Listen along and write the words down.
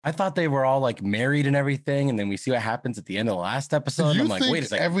I thought they were all like married and everything, and then we see what happens at the end of the last episode. And You I'm like, think wait a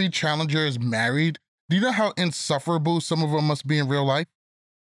second. every challenger is married? Do you know how insufferable some of them must be in real life?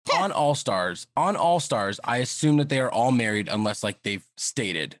 On All Stars, I assume that they are all married unless like they've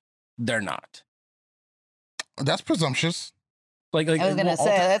stated they're not. That's presumptuous. Like I was gonna say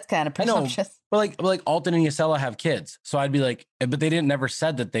that's kind of presumptuous. But like Alton and Yesella have kids, so I'd be like, but they didn't never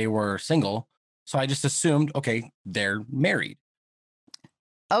said that they were single, so I just assumed, okay, they're married.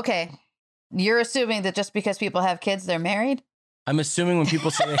 Okay, you're assuming that just because people have kids, they're married? I'm assuming when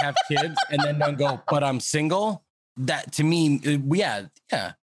people say they have kids and then don't go, but I'm single, that to me, yeah.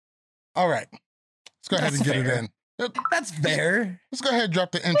 All right. Let's go ahead and get it in. That's fair. Let's go ahead and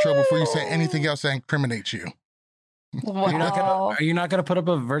drop the intro before you say anything else that incriminates you. Wow. Are you not gonna put up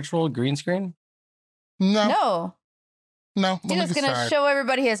a virtual green screen? No. He's just gonna show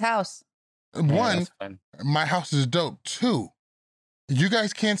everybody his house. One, my house is dope. Two, you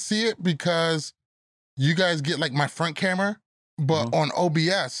guys can't see it because you guys get like my front camera, but on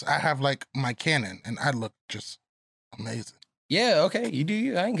OBS, I have like my Canon and I look just amazing. Yeah, okay. You do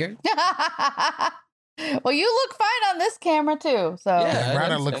you. I ain't care. Well, you look fine on this camera too. So yeah,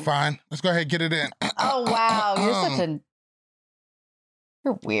 right, I look fine. Let's go ahead and get it in. Oh wow,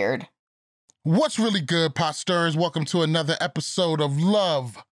 you're weird. What's really good, Posters? Welcome to another episode of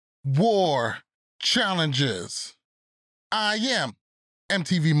Love, War, Challenges. I am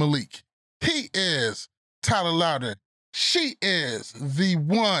MTV Malik. He is Tyler Louder. She is the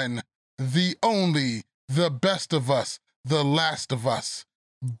one, the only, the best of us, the last of us.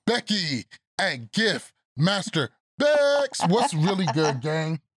 Becky at GIF Master Bex. What's really good,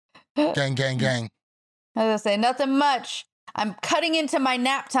 gang? Gang, gang, gang. I was gonna say nothing much. I'm cutting into my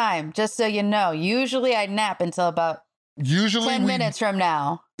nap time, just so you know. Usually I nap until about 10 minutes from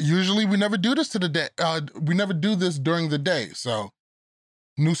now. Usually we never do this to the day. We never do this during the day. So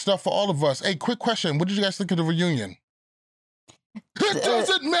new stuff for all of us. Hey, quick question. What did you guys think of the reunion? It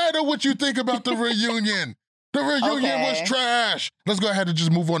doesn't matter what you think about the reunion. The reunion was trash. Let's go ahead and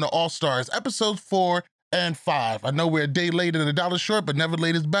just move on to All Stars, episodes 4 and 5. I know we're a day late and a dollar short, but never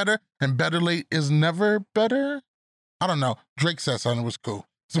late is better, and better late is never better. I don't know. Drake said something was cool.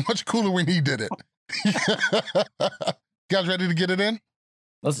 It's much cooler when he did it. Guys ready to get it in?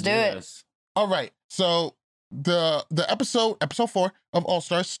 Let's do this. All right. So the episode 4 of All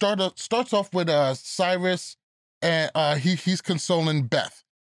Stars starts off with Cyrus, and he's consoling Beth.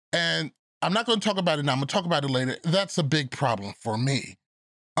 And I'm not going to talk about it now. I'm going to talk about it later. That's a big problem for me.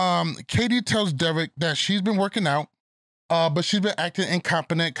 Katie tells Derek that she's been working out, but she's been acting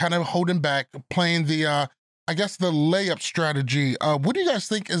incompetent, kind of holding back, playing the, I guess, the layup strategy. What do you guys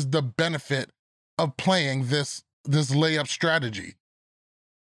think is the benefit of playing this layup strategy?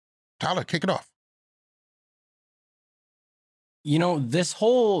 Tyler, kick it off. You know, this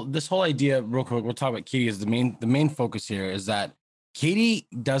whole idea, real quick, we'll talk about Katie, is the main focus here is that Katie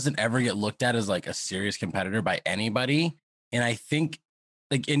doesn't ever get looked at as like a serious competitor by anybody. And I think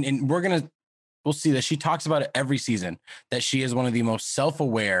like, and we'll see that she talks about it every season, that she is one of the most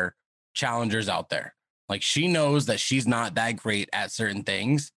self-aware challengers out there. Like she knows that she's not that great at certain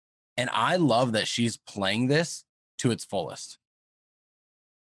things. And I love that she's playing this to its fullest.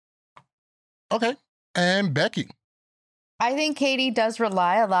 Okay. And Becky. I think Katie does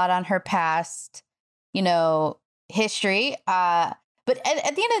rely a lot on her past, history. But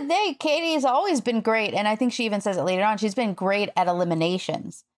at the end of the day, Katie has always been great. And I think she even says it later on. She's been great at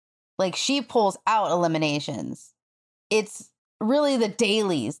eliminations. Like she pulls out eliminations. It's really the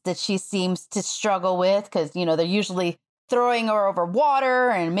dailies that she seems to struggle with because, they're usually throwing her over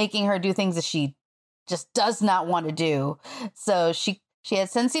water and making her do things that she just does not want to do. So she had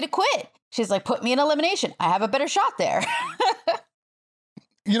Scentsy to quit. She's like, put me in elimination. I have a better shot there.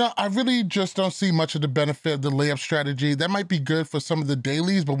 I really just don't see much of the benefit of the layup strategy. That might be good for some of the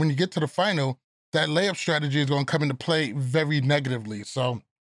dailies, but when you get to the final, that layup strategy is going to come into play very negatively. So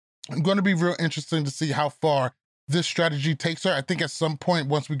I'm going to be real interesting to see how far this strategy takes her. I think at some point,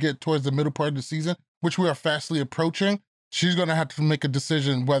 once we get towards the middle part of the season, which we are fastly approaching, she's going to have to make a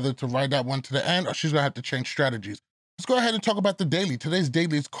decision whether to ride that one to the end or she's going to have to change strategies. Let's go ahead and talk about the daily. Today's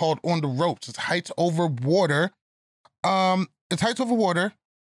daily is called On the Ropes. It's heights over water. It's heights over water.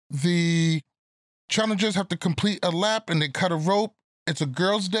 The challengers have to complete a lap and they cut a rope. It's a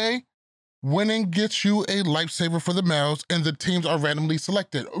girls' day. Winning gets you a lifesaver for the males, and the teams are randomly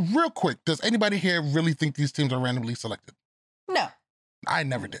selected. Real quick, does anybody here really think these teams are randomly selected? No. I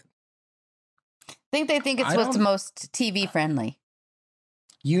never did. I think they think it's what's most TV friendly.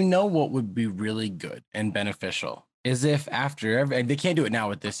 You know what would be really good and beneficial is if after every, they can't do it now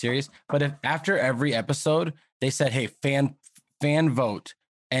with this series, but if after every episode they said, hey, fan vote,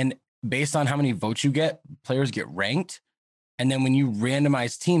 And based on how many votes you get, players get ranked. And then when you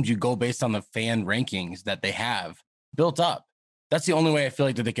randomize teams, you go based on the fan rankings that they have built up. That's the only way I feel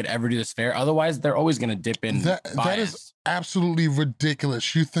like that they could ever do this fair. Otherwise, they're always going to dip in That is absolutely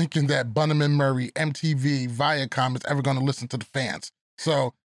ridiculous. You thinking that Bunham and Murray, MTV, Viacom is ever going to listen to the fans.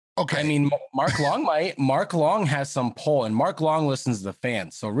 So, okay. I mean, Mark Long might. Mark Long has some pull, and Mark Long listens to the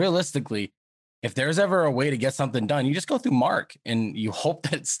fans. So realistically, if there's ever a way to get something done, you just go through Mark and you hope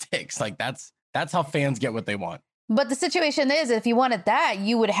that it sticks. Like that's how fans get what they want. But the situation is, if you wanted that,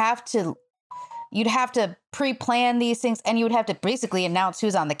 you'd have to pre-plan these things, and you would have to basically announce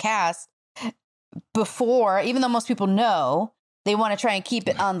who's on the cast before, even though most people know, they want to try and keep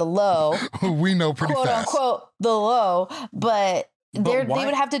it on the low. We know pretty quote fast. unquote the low, but they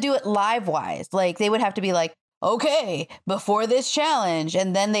would have to do it live wise. Like they would have to be like, okay, before this challenge,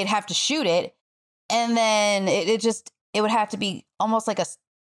 and then they'd have to shoot it, and then it would have to be almost like a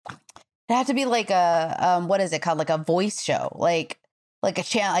what is it called, like a voice show, like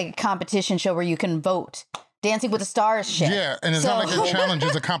a competition show where you can vote. Dancing with the Stars shit. Yeah, and it's not like a challenge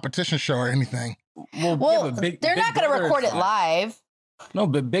is a competition show or anything. Well, they're not going to record it live. No,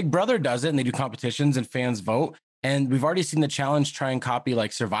 but Big Brother does it, and they do competitions, and fans vote. And we've already seen the challenge try and copy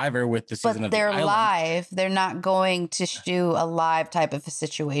like Survivor with the season of the Island. But they're live. They're not going to do a live type of a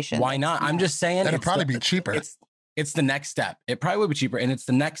situation. Why not? I'm just saying. It'd probably be cheaper. It's the next step. It probably would be cheaper, and it's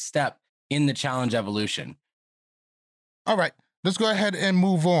the next step in the challenge evolution. All right, let's go ahead and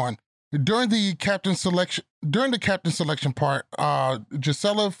move on. During the captain selection part,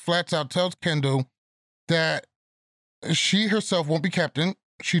 Gisela flats out tells Kendall that she herself won't be captain.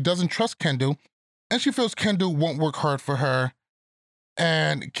 She doesn't trust Kendall, and she feels Kendall won't work hard for her.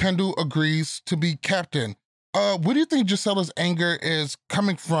 And Kendall agrees to be captain. What do you think Gisela's anger is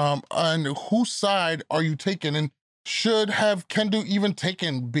coming from, and whose side are you taking? And should have Kendall even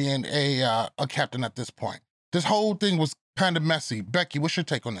taken being a captain at this point? This whole thing was kind of messy. Becky, what's your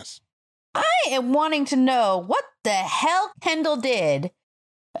take on this? I am wanting to know what the hell Kendall did.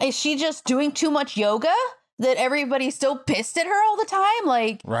 Is she just doing too much yoga that everybody's so pissed at her all the time?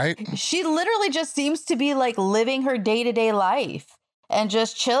 Like, right? She literally just seems to be like living her day-to-day life and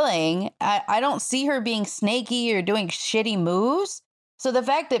just chilling. I don't see her being snaky or doing shitty moves. So the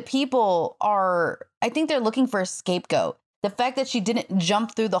fact that people I think they're looking for a scapegoat. The fact that she didn't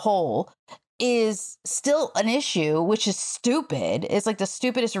jump through the hole is still an issue, which is stupid. It's like the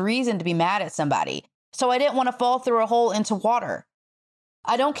stupidest reason to be mad at somebody. So I didn't want to fall through a hole into water.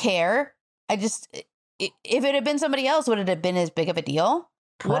 I don't care. If it had been somebody else, would it have been as big of a deal?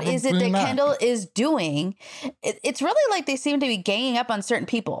 Probably what is it that not. Kendall is doing? It's really like they seem to be ganging up on certain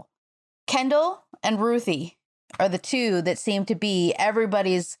people. Kendall and Ruthie are the two that seem to be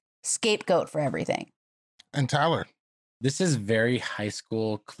everybody's scapegoat for everything. And Tyler. This is very high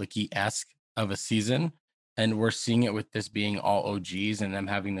school cliquey-esque of a season, and we're seeing it with this being all OGs and them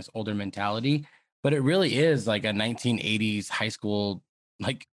having this older mentality, but it really is like a 1980s high school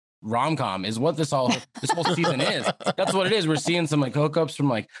like rom-com is what this whole season is. That's what it is. We're seeing some like hookups from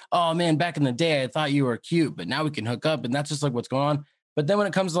like, oh man, back in the day I thought you were cute, but now we can hook up, and that's just like what's going on. But then when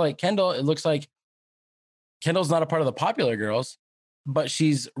it comes to like Kendall, it looks like Kendall's not a part of the popular girls, but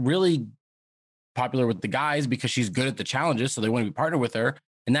she's really popular with the guys because she's good at the challenges, so they want to be partnered with her,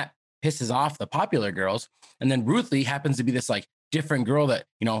 and that pisses off the popular girls. And then Ruthie happens to be this like different girl that,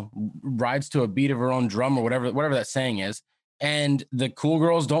 you know, rides to a beat of her own drum or whatever that saying is. And the cool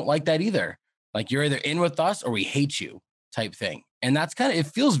girls don't like that either. Like, you're either in with us or we hate you type thing. And that's kind of, it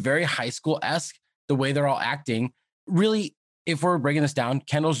feels very high school-esque the way they're all acting. Really, if we're breaking this down,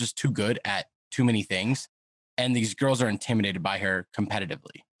 Kendall's just too good at too many things, and these girls are intimidated by her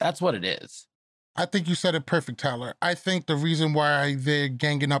competitively. That's what it is. I think you said it perfect, Tyler. I think the reason why they're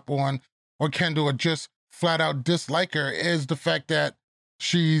ganging up on Kendall or just flat out dislike her is the fact that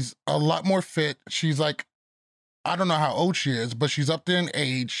she's a lot more fit. She's like, I don't know how old she is, but she's up there in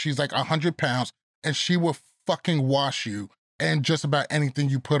age. She's like 100 pounds, and she will fucking wash you and just about anything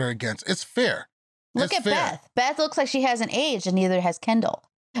you put her against. It's fair. Look at Beth. Beth looks like she hasn't aged, and neither has Kendall.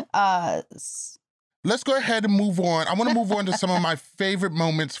 Let's go ahead and move on. I want to move on to some of my favorite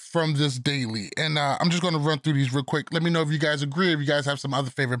moments from this daily. And I'm just going to run through these real quick. Let me know if you guys agree, if you guys have some other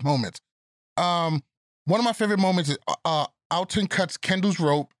favorite moments. One of my favorite moments is Alton cuts Kendall's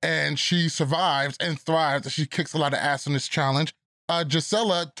rope, and she survives and thrives. And she kicks a lot of ass in this challenge.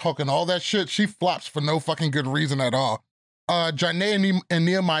 Gisela, talking all that shit, she flops for no fucking good reason at all. Janae and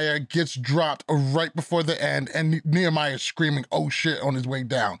Nehemiah gets dropped right before the end, and Nehemiah is screaming, oh shit, on his way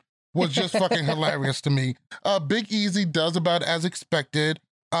down. Was just fucking hilarious to me. Big Easy does about as expected.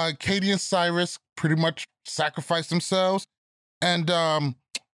 Katie and Cyrus pretty much sacrificed themselves. And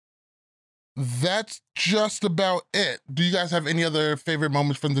That's just about it. Do you guys have any other favorite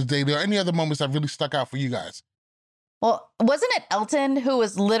moments from this daily or any other moments that really stuck out for you guys? Well, wasn't it Elton who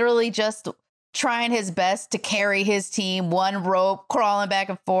was literally just trying his best to carry his team, one rope, crawling back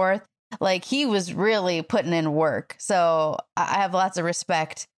and forth? Like, he was really putting in work. So I have lots of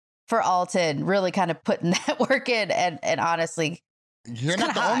respect for Alton really kind of putting that work in. And honestly, You're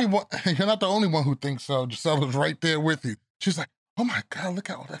not the only one. You're not the only one who thinks so. Giselle was right there with you. She's like, "Oh my God, look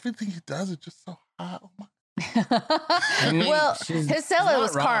at everything he does is just so hot." Oh my. I mean, well, she's Hisela not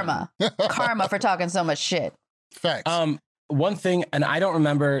was wrong. karma for talking so much shit. Facts. One thing, and I don't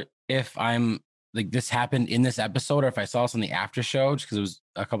remember if I'm like this happened in this episode or if I saw this on the after show, just because it was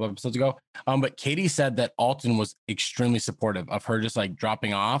a couple episodes ago. But Katie said that Alton was extremely supportive of her just like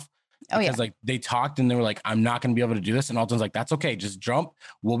dropping off. Oh, yeah. Because like they talked and they were like, I'm not going to be able to do this. And Alton's like, that's okay. Just jump.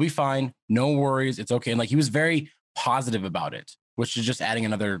 We'll be fine. No worries. It's okay. And like he was very positive about it, which is just adding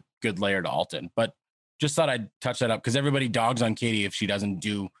another good layer to Alton. But just thought I'd touch that up because everybody dogs on Katie if she doesn't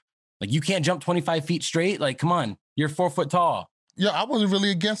do, like, you can't jump 25 feet straight. Like, come on, you're 4 foot tall. Yeah, I wasn't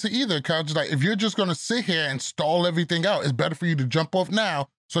really against it either. Cause like, if you're just gonna sit here and stall everything out, it's better for you to jump off now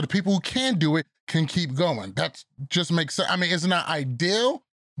so the people who can do it can keep going. That just makes sense. I mean, it's not ideal,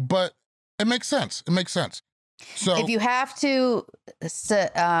 but it makes sense. It makes sense. So if you have to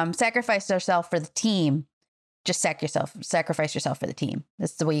sacrifice yourself for the team, just sacrifice yourself for the team.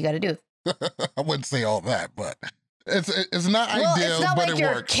 That's the way you got to do. I wouldn't say all that, but it's not Well, ideal, it's not but like it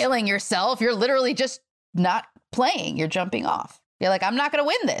you're works. killing yourself. You're literally just not playing. You're jumping off. You're like, I'm not going to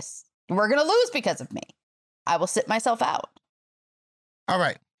win this. We're going to lose because of me. I will sit myself out. All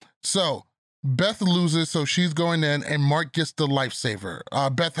right. So Beth loses, so she's going in, and Mark gets the lifesaver.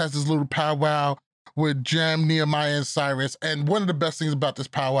 Beth has this little powwow with Jem, Nehemiah, and Cyrus. And one of the best things about this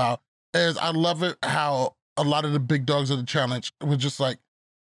powwow is I love it how a lot of the big dogs of the challenge was just like,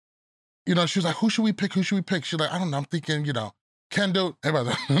 you know, she was like, who should we pick? Who should we pick? She's like, I don't know. I'm thinking, you know, Kendall.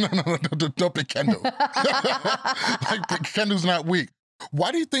 Everybody's like, no, don't pick Kendall. Like, Kendall's not weak.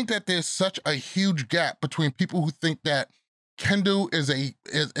 Why do you think that there's such a huge gap between people who think that Kendall is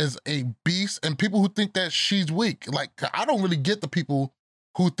a beast and people who think that she's weak? Like, I don't really get the people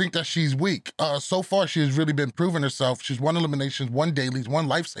who think that she's weak. So far, she has really been proving herself. She's won eliminations, won dailies, won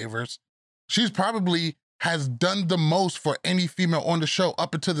lifesavers. She's probably has done the most for any female on the show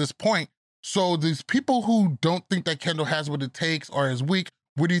up until this point. So these people who don't think that Kendall has what it takes or is weak,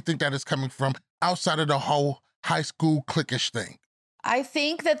 where do you think that is coming from outside of the whole high school cliquish thing? I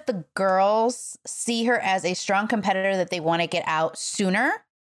think that the girls see her as a strong competitor that they want to get out sooner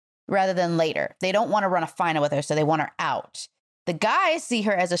rather than later. They don't want to run a final with her, so they want her out. The guys see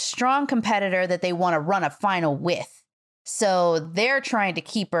her as a strong competitor that they want to run a final with. So they're trying to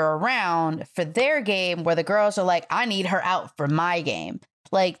keep her around for their game, where the girls are like, I need her out for my game.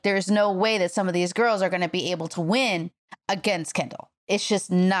 Like, there's no way that some of these girls are going to be able to win against Kendall. It's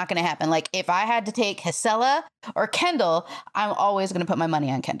just not going to happen. Like, if I had to take Hisela or Kendall, I'm always going to put my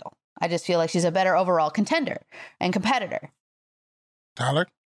money on Kendall. I just feel like she's a better overall contender and competitor. Tyler?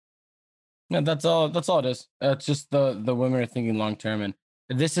 No, that's all it is. It's just the women are thinking long term. And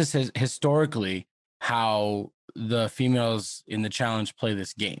this is historically how the females in the challenge play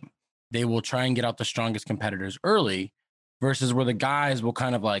this game. They will try and get out the strongest competitors early versus where the guys will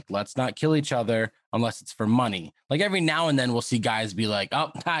kind of like, let's not kill each other unless it's for money. Like every now and then we'll see guys be like,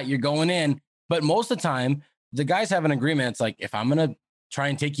 oh, you're going in. But most of the time, the guys have an agreement. It's like, if I'm going to try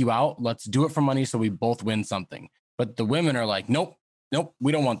and take you out, let's do it for money so we both win something. But the women are like, nope,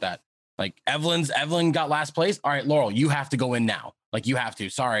 we don't want that. Like Evelyn got last place. All right, Laurel, you have to go in now. Like you have to,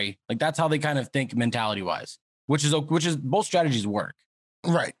 sorry. Like that's how they kind of think mentality wise, which is both strategies work.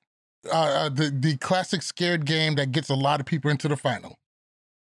 Right. The classic scared game that gets a lot of people into the final.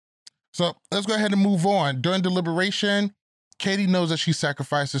 So let's go ahead and move on. During deliberation, Katie knows that she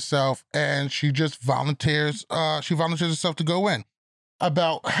sacrificed herself and she just volunteers. She volunteers herself to go in.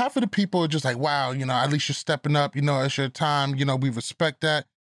 About half of the people are just like, wow, you know, at least you're stepping up. You know, it's your time. You know, we respect that.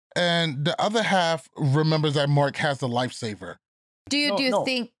 And the other half remembers that Mark has the lifesaver. Do you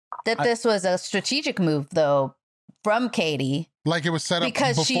think that this was a strategic move, though, from Katie? Like it was set up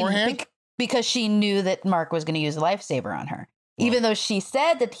beforehand? Because she knew that Mark was going to use a lifesaver on her. Well, even though she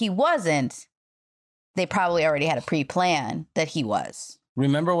said that he wasn't, they probably already had a pre-plan that he was.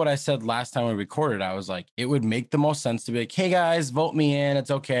 Remember what I said last time we recorded? I was like, it would make the most sense to be like, hey guys, vote me in.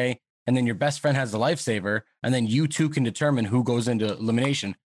 It's okay. And then your best friend has the lifesaver. And then you two can determine who goes into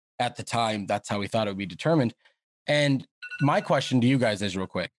elimination. At the time, that's how we thought it would be determined. And my question to you guys is real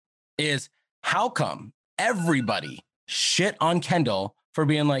quick is how come everybody shit on Kendall for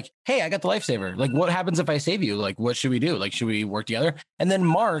being like, hey, I got the lifesaver. Like, what happens if I save you? Like, what should we do? Like, should we work together? And then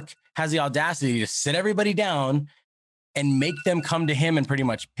Mark has the audacity to sit everybody down and make them come to him and pretty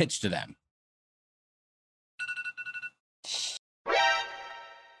much pitch to them.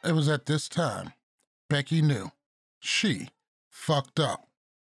 It was at this time Becky knew she fucked up.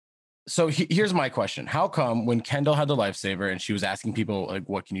 So here's my question. How come when Kendall had the lifesaver and she was asking people, like,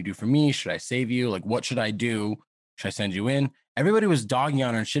 what can you do for me? Should I save you? Like, what should I do? Should I send you in? Everybody was dogging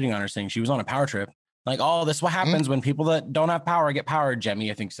on her and shitting on her, saying she was on a power trip. Like, oh, this is what happens when people that don't have power get power.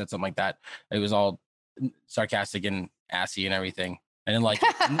 Jemmy, I think, said something like that. It was all sarcastic and assy and everything. I didn't like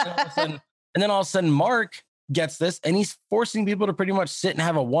it. And then all of a sudden, Mark gets this and he's forcing people to pretty much sit and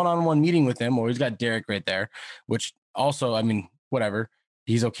have a one-on-one meeting with him. Or he's got Derek right there, which also, I mean, whatever.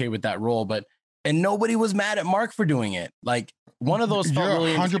 He's okay with that role, and nobody was mad at Mark for doing it. Like, one of those felt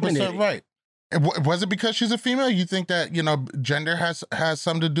really 100% right. Was it because she's a female? You think that, gender has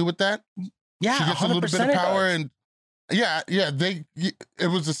something to do with that? Yeah, she gets a little bit of power, and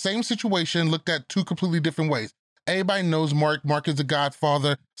it was the same situation looked at two completely different ways. Everybody knows Mark. Mark is a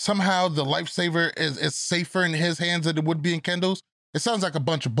godfather. Somehow the lifesaver is safer in his hands than it would be in Kendall's. It sounds like a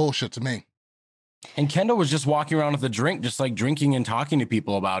bunch of bullshit to me. And Kendall was just walking around with a drink, just like drinking and talking to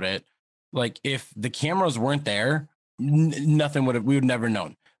people about it. Like, if the cameras weren't there, nothing we would never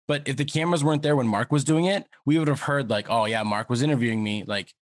known. But if the cameras weren't there when Mark was doing it, we would have heard like, oh yeah, Mark was interviewing me.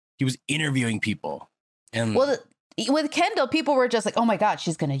 Like, he was interviewing people. And with Kendall, people were just like, oh my God,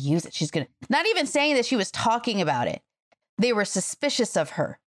 she's going to use it. She's going to, not even saying that she was talking about it. They were suspicious of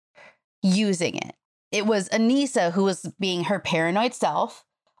her using it. It was Anissa who was being her paranoid self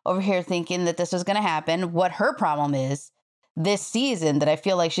over here thinking that this was going to happen. What her problem is this season that I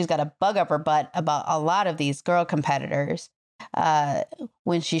feel like she's got a bug up her butt about a lot of these girl competitors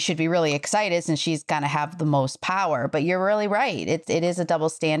when she should be really excited since she's going to have the most power. But you're really right. It is a double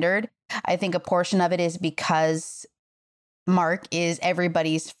standard. I think a portion of it is because Mark is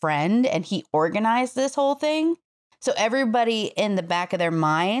everybody's friend and he organized this whole thing. So everybody in the back of their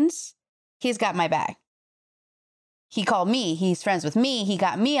minds, he's got my back. He called me. He's friends with me. He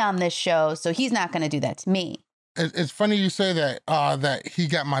got me on this show. So he's not going to do that to me. It's funny you say that, that he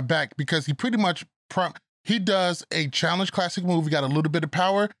got my back, because he pretty much, he does a challenge classic move. He got a little bit of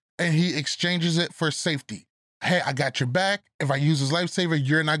power and he exchanges it for safety. Hey, I got your back. If I use his lifesaver,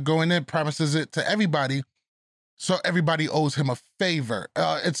 you're not going in, promises it to everybody. So everybody owes him a favor.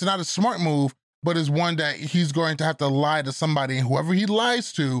 It's not a smart move, but it's one that he's going to have to lie to somebody, and whoever he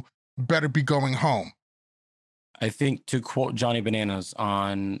lies to better be going home. I think, to quote Johnny Bananas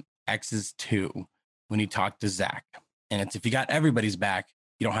on X's 2, when he talked to Zach, and it's, if you got everybody's back,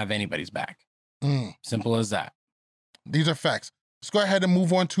 you don't have anybody's back. Simple as that. These are facts. Let's go ahead and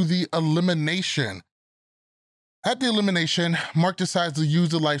move on to the elimination. At the elimination, Mark decides to use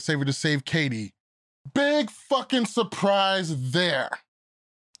the lifesaver to save Katie. Big fucking surprise there.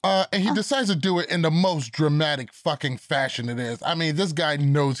 And he decides to do it in the most dramatic fucking fashion it is. I mean, this guy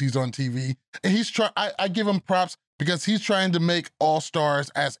knows he's on TV. And he's I give him props because he's trying to make All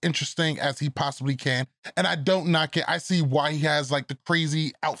Stars as interesting as he possibly can. And I don't knock it. I see why he has like the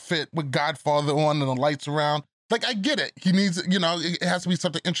crazy outfit with Godfather on and the lights around. Like, I get it. He needs, it has to be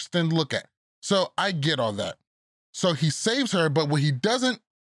something interesting to look at. So I get all that. So he saves her, but what he didn't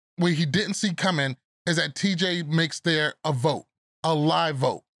see coming is that TJ makes there a vote, a live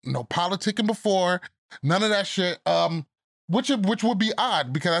vote. No politicking before, none of that shit. Which would be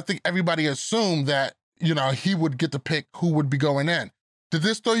odd, because I think everybody assumed that, he would get to pick who would be going in. Did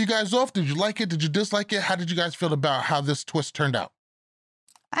this throw you guys off? Did you like it? Did you dislike it? How did you guys feel about how this twist turned out?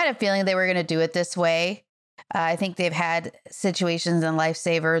 I had a feeling they were going to do it this way. I think they've had situations in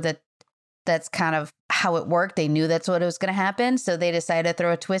Lifesaver that's kind of how it worked. They knew that's what was going to happen. So they decided to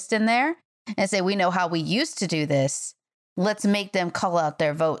throw a twist in there and say, we know how we used to do this. Let's make them call out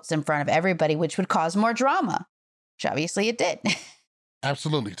their votes in front of everybody, which would cause more drama, which obviously it did.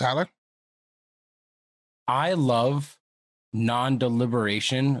 Absolutely. Tyler? I love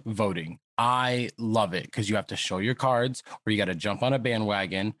non-deliberation voting. I love it because you have to show your cards or you got to jump on a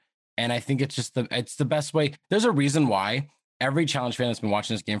bandwagon. And I think it's just it's the best way. There's a reason why every challenge fan that's been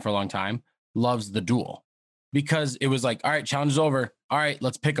watching this game for a long time loves the duel, because it was like, all right, challenge is over. All right,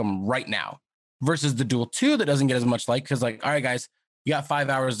 let's pick them right now. Versus the duel 2 that doesn't get as much like, because like, all right, guys, you got 5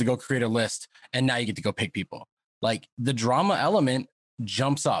 hours to go create a list and now you get to go pick people. Like, the drama element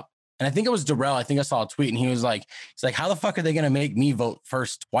jumps up. And I think it was Darrell. I think I saw a tweet and he's like, how the fuck are they going to make me vote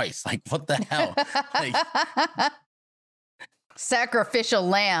first twice? Like, what the hell? Like, sacrificial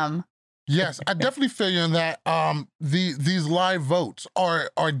lamb. Yes, I definitely feel you on that. These live votes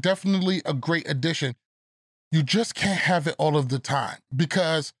are definitely a great addition. you just can't have it all of the time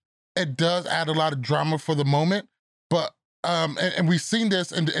because it does add a lot of drama for the moment. But and we've seen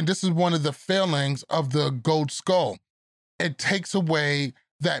this, and this is one of the failings of the Gold Skull. It takes away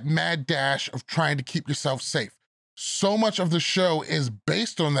that mad dash of trying to keep yourself safe. So much of the show is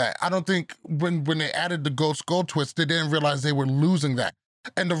based on that. I don't think when they added the Gold Skull twist, they didn't realize they were losing that.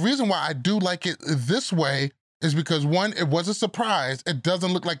 And the reason why I do like it this way is because, one, it was a surprise. It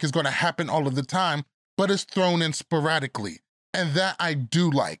doesn't look like it's going to happen all of the time, but it's thrown in sporadically. And that I do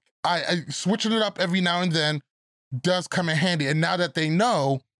like. I switching it up every now and then does come in handy. And now that they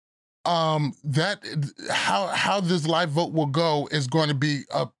know that how this live vote will go is going to be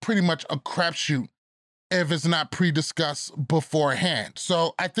pretty much a crapshoot if it's not pre-discussed beforehand.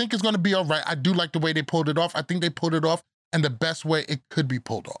 So I think it's going to be all right. I do like the way they pulled it off. I think they pulled it off in the best way it could be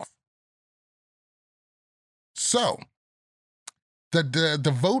pulled off. So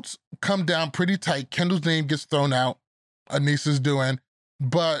the votes come down pretty tight. Kendall's name gets thrown out. Anissa's doing,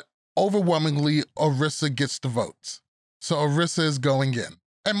 but overwhelmingly, Arissa gets the votes. So Arissa is going in.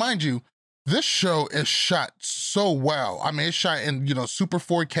 And mind you, this show is shot so well. I mean, it's shot in, super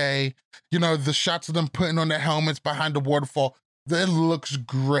 4K, the shots of them putting on their helmets behind the waterfall, it looks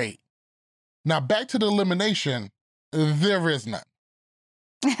great. Now, back to the elimination, there is none.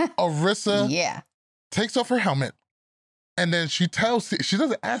 Arissa takes off her helmet, and then she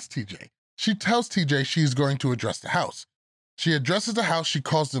doesn't ask TJ. She tells TJ she's going to address the house. She addresses the house, she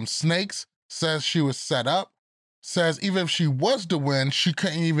calls them snakes, says she was set up, says even if she was to win, she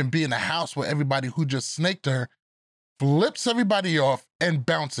couldn't even be in the house with everybody who just snaked her, flips everybody off, and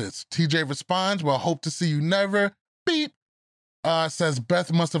bounces. TJ responds, well, hope to see you never, beep. Says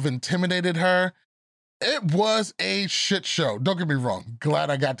Beth must have intimidated her. It was a shit show. Don't get me wrong,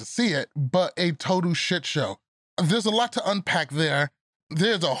 glad I got to see it, but a total shit show. There's a lot to unpack there.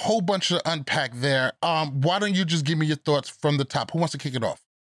 There's a whole bunch to unpack there. Why don't you just give me your thoughts from the top? Who wants to kick it off?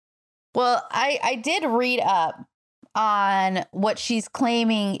 Well, I did read up on what she's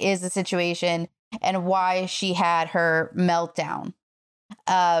claiming is the situation and why she had her meltdown.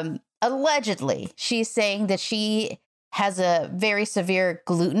 Allegedly, she's saying that she has a very severe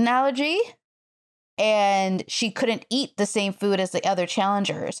gluten allergy and she couldn't eat the same food as the other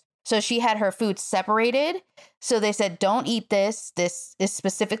challengers. So she had her food separated. So they said, don't eat this. This is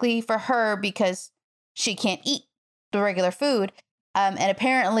specifically for her because she can't eat the regular food. And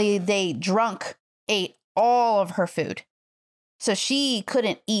apparently they ate all of her food. So she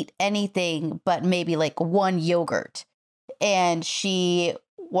couldn't eat anything but maybe like one yogurt. And she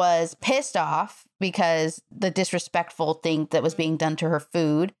was pissed off because the disrespectful thing that was being done to her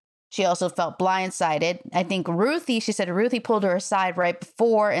food. She also felt blindsided. I think she said Ruthie pulled her aside right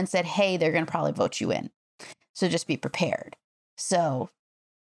before and said, hey, they're going to probably vote you in. So just be prepared. So,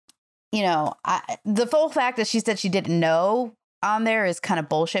 the full fact that she said she didn't know on there is kind of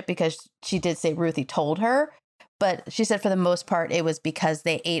bullshit because she did say Ruthie told her. But she said for the most part, it was because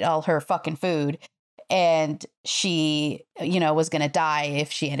they ate all her fucking food and she, was going to die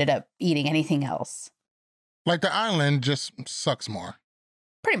if she ended up eating anything else. Like the island just sucks more.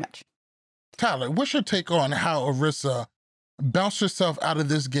 Pretty much. Tyler, what's your take on how Arissa bounced herself out of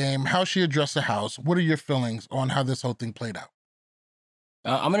this game, how she addressed the house? What are your feelings on how this whole thing played out?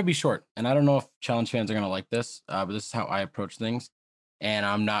 I'm going to be short, and I don't know if challenge fans are going to like this, but this is how I approach things. And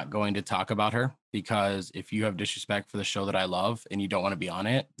I'm not going to talk about her because if you have disrespect for the show that I love and you don't want to be on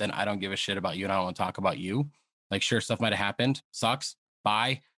it, then I don't give a shit about you and I don't want to talk about you. Like, sure, stuff might have happened. Sucks.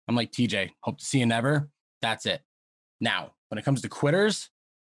 Bye. I'm like, TJ, hope to see you never. That's it. Now, when it comes to quitters,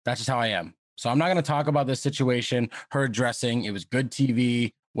 that's just how I am. So I'm not going to talk about this situation, her addressing. It was good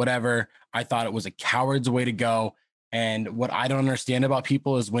TV, whatever. I thought it was a coward's way to go. And what I don't understand about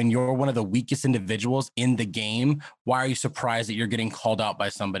people is when you're one of the weakest individuals in the game, why are you surprised that you're getting called out by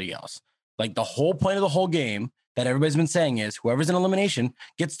somebody else? Like, the whole point of the whole game that everybody's been saying is whoever's in elimination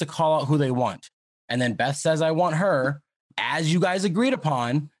gets to call out who they want. And then Beth says, I want her, as you guys agreed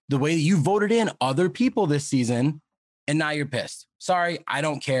upon, the way that you voted in other people this season. And now you're pissed. Sorry, I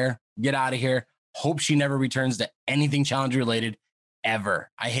don't care. Get out of here. Hope she never returns to anything challenge related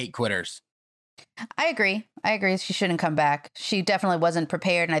ever. I hate quitters. I agree. She shouldn't come back. She definitely wasn't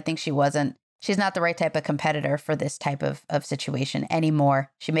prepared. And I think she's not the right type of competitor for this type of situation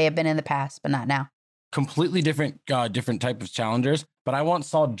anymore. She may have been in the past, but not now. Completely different type of challengers. But I once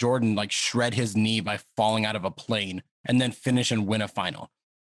saw Jordan like shred his knee by falling out of a plane and then finish and win a final.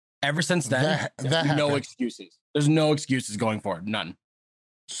 Ever since then, no excuses. There's no excuses going forward. None.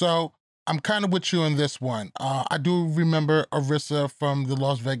 So I'm kind of with you on this one. I do remember Arissa from the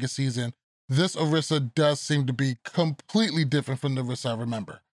Las Vegas season. This Arissa does seem to be completely different from the Arissa I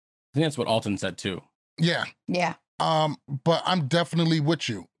remember. I think that's what Alton said too. Yeah. Yeah. But I'm definitely with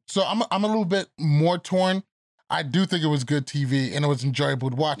you. So I'm a little bit more torn. I do think it was good TV and it was enjoyable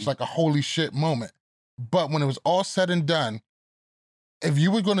to watch, like a holy shit moment. But when it was all said and done, if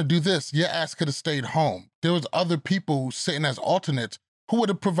you were gonna do this, your ass could have stayed home. There was other people sitting as alternates who would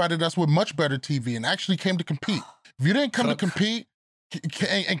have provided us with much better TV and actually came to compete. If you didn't come to compete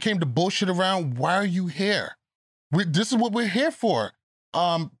and came to bullshit around, why are you here? This is what we're here for.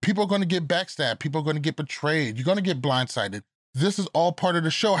 People are gonna get backstabbed. People are gonna get betrayed. You're gonna get blindsided. This is all part of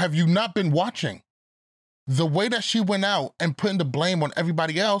the show. Have you not been watching? The way that she went out and putting the blame on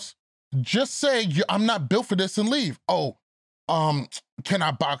everybody else, just say, I'm not built for this and leave. Oh, can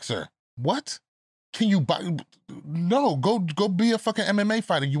I box her? What? Can you box? No, go be a fucking MMA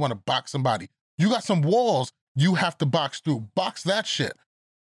fighter. You wanna box somebody. You got some walls you have to box through. Box that shit.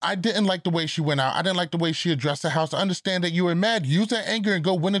 I didn't like the way she went out. I didn't like the way she addressed the house. I understand that you were mad. Use that anger and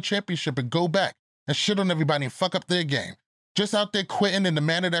go win a championship and go back and shit on everybody and fuck up their game. Just out there quitting in the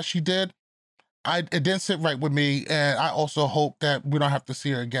manner that she did, it didn't sit right with me, and I also hope that we don't have to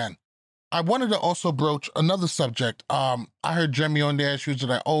see her again. I wanted to also broach another subject. I heard Jemmy on there. She was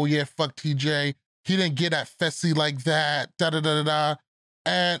like, oh yeah, fuck TJ. He didn't get at Fessy like that, da-da-da-da-da.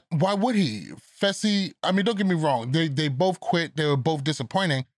 And why would he? Fessy, I mean, don't get me wrong. They both quit. They were both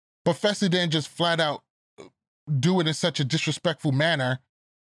disappointing. But Fessy didn't just flat out do it in such a disrespectful manner.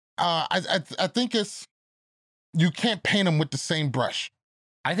 I think you can't paint him with the same brush.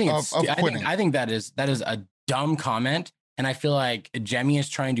 I think I think that is a dumb comment, and I feel like Jemmy is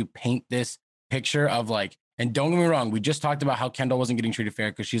trying to paint this picture of like. And don't get me wrong, we just talked about how Kendall wasn't getting treated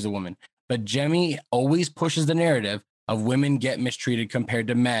fair because she's a woman, but Jemmy always pushes the narrative of women get mistreated compared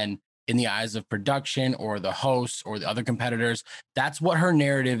to men in the eyes of production or the hosts or the other competitors. That's what her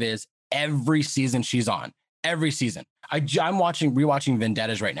narrative is every season she's on. Every season. I'm rewatching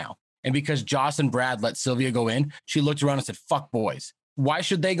Vendettas right now. And because Joss and Brad let Sylvia go in, she looked around and said, fuck boys. Why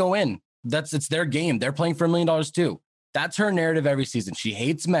should they go in? It's their game. They're playing for $1 million too. That's her narrative every season. She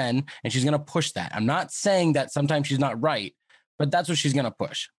hates men and she's going to push that. I'm not saying that sometimes she's not right, but that's what she's going to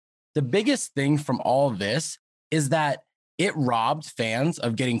push. The biggest thing from all of this is that it robbed fans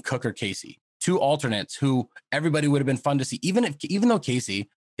of getting Cook or Casey, two alternates who everybody would have been fun to see. Even though Casey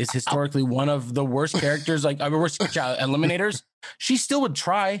is historically one of the worst characters, worst eliminators, she still would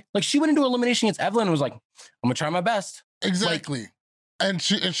try. Like she went into elimination against Evelyn and was like, I'm gonna try my best. Exactly. And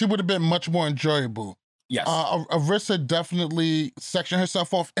she would have been much more enjoyable. Yes. Arisa definitely sectioned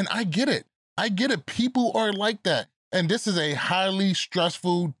herself off. And I get it. People are like that. And this is a highly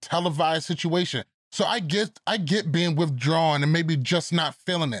stressful televised situation. So I get being withdrawn and maybe just not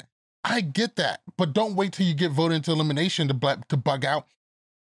feeling it. I get that, but don't wait till you get voted into elimination to bug out.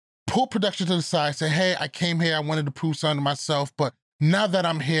 Pull production to the side, say, hey, I came here, I wanted to prove something to myself, but now that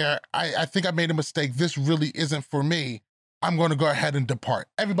I'm here, I think I made a mistake. This really isn't for me. I'm gonna go ahead and depart.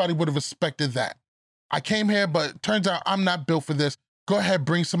 Everybody would have respected that. I came here, but turns out I'm not built for this. Go ahead,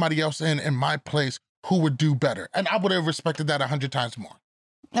 bring somebody else in my place who would do better. And I would have respected that 100 times more.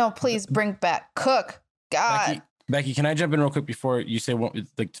 No, please bring back Cook. God. Becky, can I jump in real quick before you say what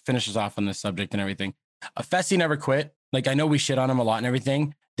like finishes off on this subject and everything? Fessy never quit. Like I know we shit on him a lot and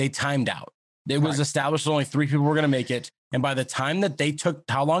everything. They timed out. It was established that only 3 people were going to make it. And by the time that they took,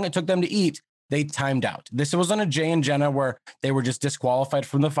 how long it took them to eat, they timed out. This wasn't a Jay and Jenna where they were just disqualified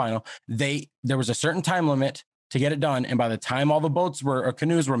from the final. There was a certain time limit to get it done. And by the time all the boats or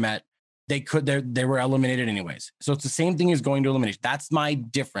canoes were met, they were eliminated anyways. So it's the same thing as going to elimination. That's my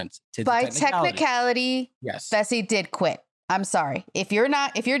difference. By technicality, yes, Fessy did quit. I'm sorry. If you're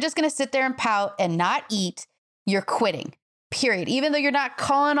just going to sit there and pout and not eat, you're quitting. Period. Even though you're not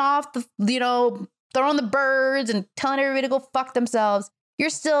calling off throwing the birds and telling everybody to go fuck themselves, you're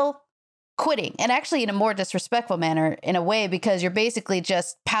still quitting. And actually in a more disrespectful manner in a way, because you're basically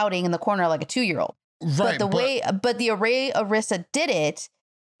just pouting in the corner like a 2-year-old. Right. But the way Arisa did it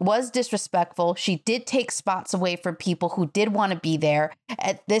was disrespectful. She did take spots away from people who did want to be there.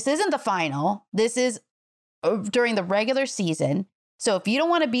 This isn't the final. This is during the regular season. So if you don't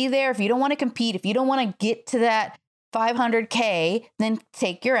want to be there, if you don't want to compete, if you don't want to get to that 500K, then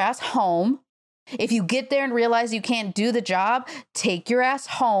take your ass home. If you get there and realize you can't do the job, take your ass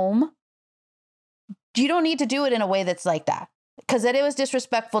home. You don't need to do it in a way that's like that. Because it was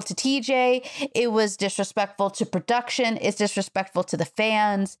disrespectful to TJ. It was disrespectful to production. It's disrespectful to the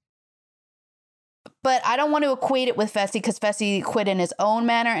fans. But I don't want to equate it with Fessy because Fessy quit in his own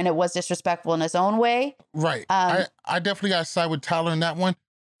manner and it was disrespectful in his own way. Right. I definitely got to side with Tyler in that one.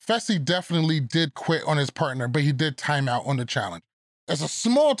 Fessy definitely did quit on his partner, but he did time out on the challenge. It's a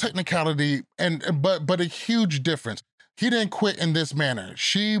small technicality, but a huge difference. He didn't quit in this manner.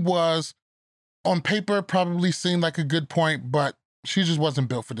 She was on paper probably seemed like a good point, but she just wasn't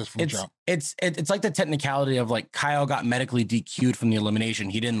built for this from jump. It's like the technicality of like Kyle got medically DQ'd from the elimination.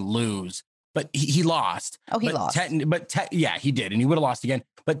 He didn't lose, but he lost. Oh, he lost. Yeah, he did, and he would have lost again.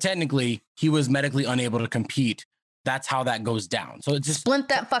 But technically, he was medically unable to compete. That's how that goes down. So it's just splint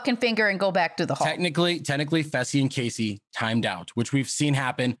that fucking finger and go back to the hall. Technically, Fessy and Casey timed out, which we've seen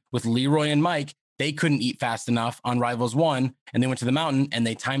happen with Leroy and Mike. They couldn't eat fast enough on Rivals 1, and they went to the mountain and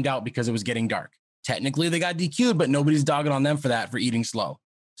they timed out because it was getting dark. Technically, they got DQ'd, but nobody's dogging on them for that, for eating slow.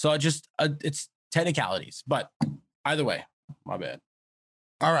 So it's technicalities. But either way, my bad.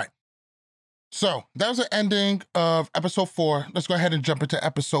 All right. So that was the ending of episode 4. Let's go ahead and jump into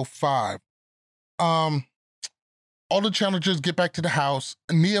episode 5. All the challengers get back to the house.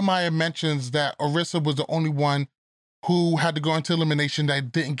 Nehemiah mentions that Orisa was the only one who had to go into elimination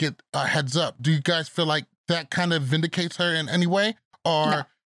that didn't get a heads up. Do you guys feel like that kind of vindicates her in any way? Or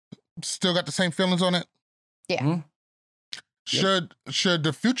still got the same feelings on it? Yeah. Mm-hmm. Should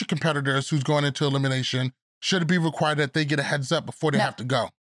the future competitors who's going into elimination, should it be required that they get a heads up before they have to go?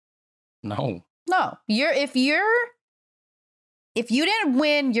 No. If you didn't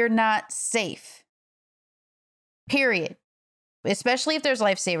win, you're not safe. Period. Especially if there's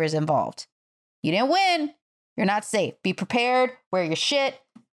lifesavers involved. You didn't win, you're not safe. Be prepared, wear your shit.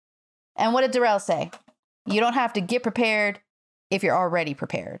 And what did Darrell say? You don't have to get prepared if you're already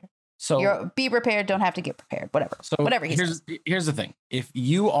prepared. So be prepared, don't have to get prepared. Whatever. So whatever he says. Here's the thing. If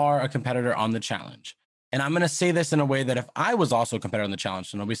you are a competitor on the challenge, and I'm going to say this in a way that if I was also a competitor on the challenge,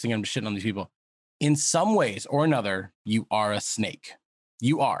 so nobody's thinking I'm shitting on these people, in some ways or another, you are a snake.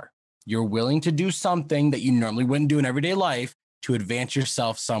 You are. You're willing to do something that you normally wouldn't do in everyday life to advance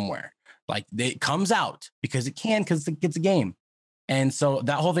yourself somewhere. Like it comes out because it can, because it's a game. And so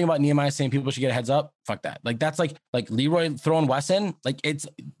that whole thing about Nehemiah saying people should get a heads up, fuck that. Like that's like Leroy throwing Wes in. Like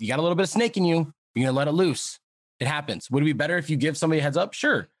you got a little bit of snake in you. You're gonna let it loose. It happens. Would it be better if you give somebody a heads up?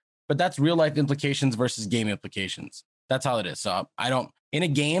 Sure. But that's real life implications versus game implications. That's how it is. So in a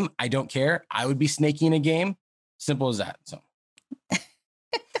game, I don't care. I would be snaky in a game. Simple as that. So.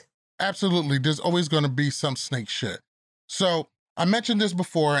 Absolutely. There's always going to be some snake shit. So I mentioned this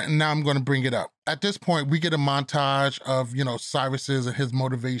before, and now I'm going to bring it up. At this point, we get a montage of, Cyrus's and his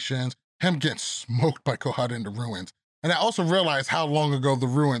motivations, him getting smoked by Kohada in the ruins. And I also realized how long ago the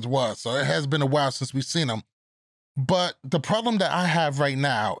ruins was. So it has been a while since we've seen them. But the problem that I have right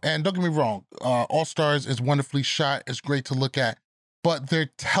now, and don't get me wrong, All Stars is wonderfully shot. It's great to look at, but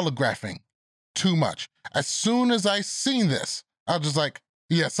they're telegraphing too much. As soon as I seen this, I was just like,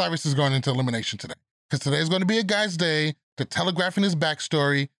 yeah, Cyrus is going into elimination today. Because today is going to be a guy's day. They're telegraphing his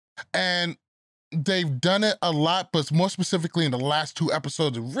backstory. And they've done it a lot, but more specifically in the last 2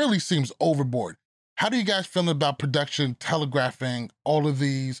 episodes, it really seems overboard. How do you guys feel about production telegraphing all of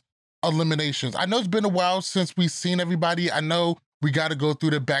these eliminations? I know it's been a while since we've seen everybody. I know we got to go through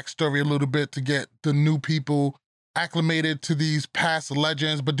their backstory a little bit to get the new people acclimated to these past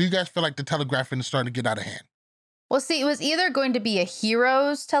legends. But do you guys feel like the telegraphing is starting to get out of hand? Well, see, it was either going to be a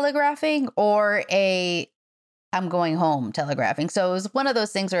hero's telegraphing or a I'm going home telegraphing. So it was one of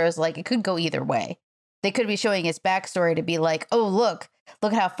those things where it was like, it could go either way. They could be showing his backstory to be like, oh, look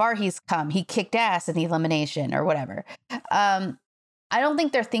at how far he's come. He kicked ass in the elimination or whatever. I don't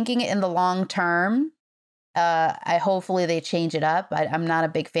think they're thinking it in the long term. Hopefully they change it up. I'm not a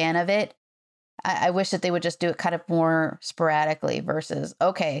big fan of it. I wish that they would just do it kind of more sporadically versus,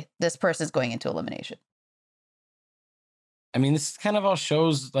 okay, this person's going into elimination. I mean, this is kind of how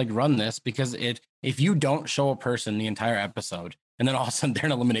shows like run this, because if you don't show a person the entire episode and then all of a sudden they're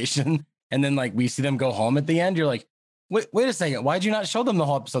in elimination and then like we see them go home at the end, you're like, wait a second, why'd you not show them the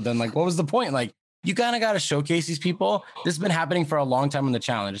whole episode then? Like, what was the point? Like, you kind of got to showcase these people. This has been happening for a long time on the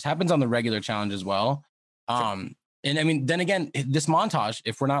challenge. It happens on the regular challenge as well. And I mean, then again, this montage,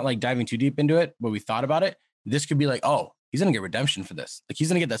 if we're not like diving too deep into it, but we thought about it, this could be like, oh, he's going to get redemption for this. Like he's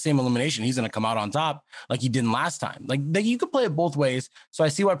going to get that same elimination. He's going to come out on top like he didn't last time. Like you could play it both ways. So I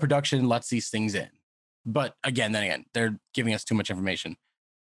see why production lets these things in. But again, they're giving us too much information.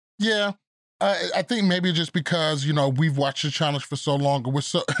 Yeah. I think maybe just because, we've watched the challenge for so long,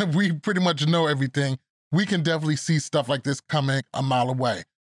 we pretty much know everything. We can definitely see stuff like this coming a mile away.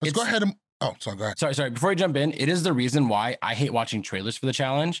 Let's go ahead and, go ahead. Sorry. Before I jump in, it is the reason why I hate watching trailers for the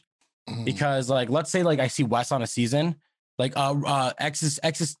challenge. Because like, let's say like I see Wes on a season, like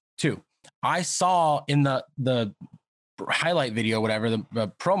Exodus 2. I saw in the highlight video, whatever,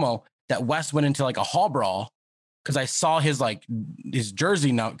 the promo, that Wes went into like a hall brawl because I saw his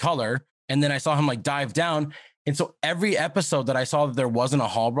jersey color, and then I saw him like dive down. And so every episode that I saw that there wasn't a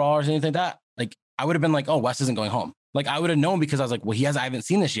hall brawl or anything like that, like I would have been like, oh, Wes isn't going home. Like I would have known because I was like, well, I haven't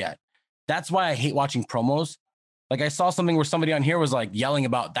seen this yet. That's why I hate watching promos. Like I saw something where somebody on here was like yelling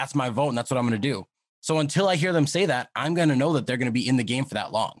about that's my vote and that's what I'm going to do. So until I hear them say that, I'm going to know that they're going to be in the game for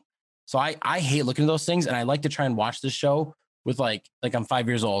that long. So I hate looking at those things, and I like to try and watch this show with like I'm 5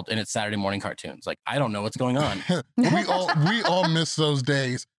 years old and it's Saturday morning cartoons. Like I don't know what's going on. we all miss those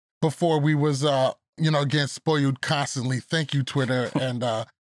days before we was getting spoiled constantly. Thank you, Twitter and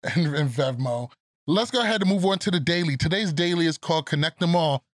Vevmo. Let's go ahead and move on to the daily. Today's daily is called Connect Them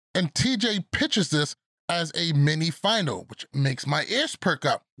All, and TJ pitches this as a mini final, which makes my ears perk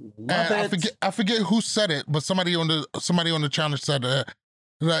up. I forget who said it, but somebody on the channel said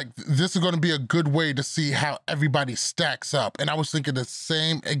like this is going to be a good way to see how everybody stacks up. And I was thinking the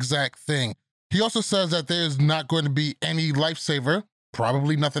same exact thing. He also says that there's not going to be any lifesaver,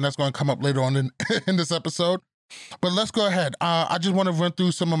 probably nothing that's going to come up later on in this episode. But let's go ahead. I just want to run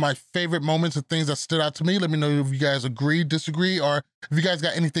through some of my favorite moments and things that stood out to me. Let me know if you guys agree, disagree, or if you guys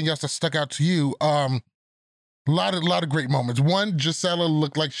got anything else that stuck out to you. A lot of great moments. One, Gisela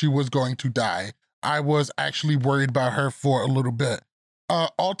looked like she was going to die. I was actually worried about her for a little bit.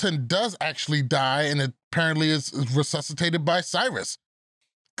 Alton does actually die and apparently is resuscitated by Cyrus.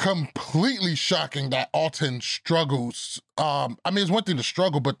 Completely shocking that Alton struggles. It's one thing to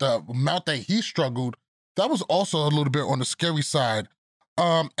struggle, but the amount that he struggled, that was also a little bit on the scary side.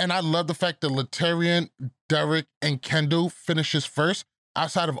 And I love the fact that Laterrian, Derek, and Kendall finishes first,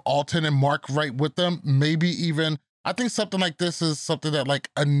 outside of Alton and Mark right with them. Maybe even, I think something like this is something that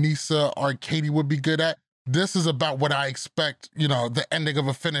like Anissa or Katie would be good at. This is about what I expect, the ending of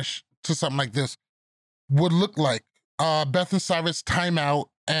a finish to something like this would look like. Beth and Cyrus timeout,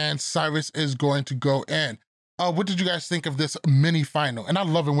 and Cyrus is going to go in. What did you guys think of this mini final? And I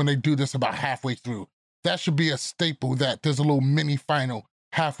love it when they do this about halfway through. That should be a staple, that there's a little mini final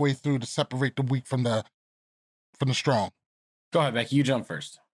halfway through to separate the weak from the strong. Go ahead, Becky, you jump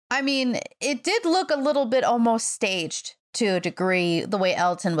first. I mean, it did look a little bit almost staged to a degree, the way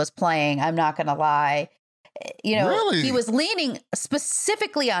Elton was playing. I'm not going to lie. Really? He was leaning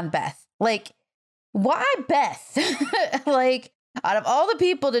specifically on Beth. Like, why Beth? Like, out of all the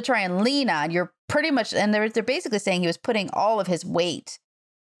people to try and lean on, you're pretty much, and they're basically saying he was putting all of his weight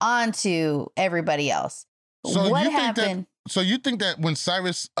onto everybody else. So what happened? So you think that when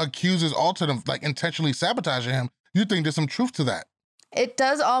Cyrus accuses Alton of like intentionally sabotaging him, you think there's some truth to that? It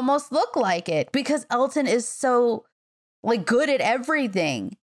does almost look like it, because Elton is so like good at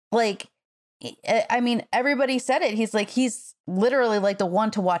everything. Like, I mean, everybody said it. He's literally like the one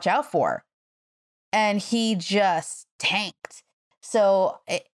to watch out for. And he just tanked. So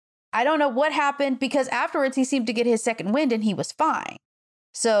I don't know what happened, because afterwards he seemed to get his second wind and he was fine.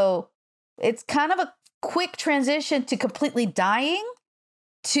 So it's kind of a quick transition to completely dying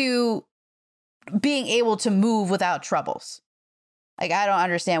to being able to move without troubles. Like, I don't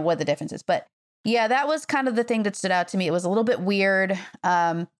understand what the difference is. But yeah, that was kind of the thing that stood out to me. It was a little bit weird.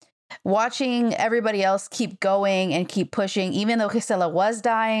 Watching everybody else keep going and keep pushing, even though Gisela was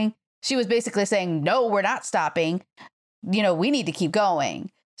dying, she was basically saying, no, we're not stopping. We need to keep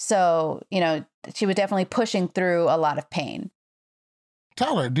going. So, she was definitely pushing through a lot of pain.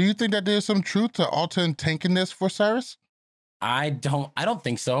 Tyler, do you think that there's some truth to Alton tanking this for Cyrus? I don't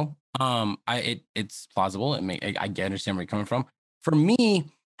think so. It's plausible. I understand where you're coming from. For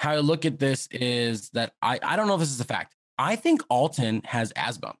me, how I look at this is that I don't know if this is a fact. I think Alton has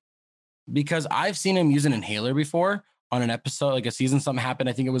asthma, because I've seen him use an inhaler before on an episode, like a season, something happened.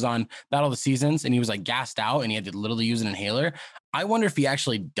 I think it was on Battle of the Seasons, and he was like gassed out and he had to literally use an inhaler. I wonder if he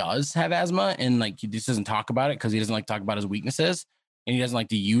actually does have asthma and like he just doesn't talk about it because he doesn't like to talk about his weaknesses and he doesn't like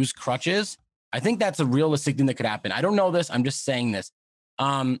to use crutches. I think that's a realistic thing that could happen. I don't know this. I'm just saying this.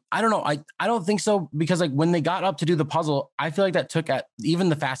 I don't know. I don't think so, because like when they got up to do the puzzle, I feel like that took even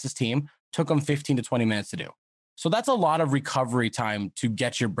the fastest team took them 15 to 20 minutes to do. So that's a lot of recovery time to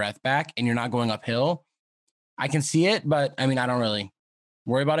get your breath back, and you're not going uphill. I can see it, but I mean, I don't really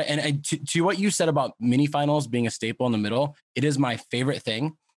worry about it. And to what you said about mini finals being a staple in the middle, it is my favorite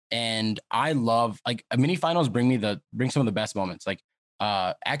thing. And I love like mini finals bring some of the best moments. Like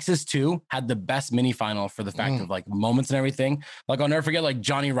X's 2 had the best mini final for the fact of like moments and everything. Like I'll never forget like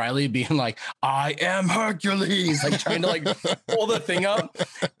Johnny Riley being like, I am Hercules, like trying to like pull the thing up.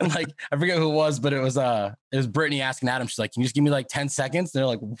 And like, I forget who it was, but it was Brittany asking Adam, she's like, can you just give me like 10 seconds? And they're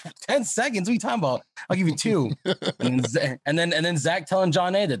like, 10 seconds? What are you talking about? I'll give you 2. and then Zach telling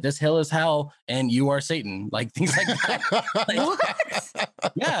John A that this hill is hell and you are Satan. Like things like that. Like, what?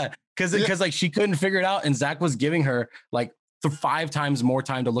 Yeah. Cause like she couldn't figure it out. And Zach was giving her like 5 times more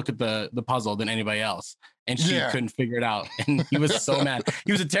time to look at the puzzle than anybody else. and she couldn't figure it out. And he was so mad.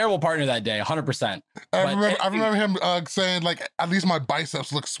 He was a terrible partner that day, 100%. I remember him saying, like, at least my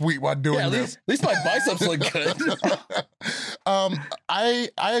biceps look sweet while doing this. At least my biceps look good. I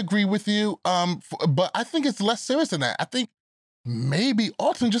agree with you, but I think it's less serious than that. I think maybe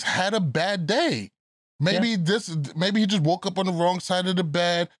Alton just had a bad day. Maybe he just woke up on the wrong side of the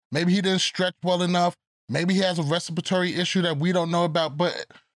bed. Maybe he didn't stretch well enough. Maybe he has a respiratory issue that we don't know about, but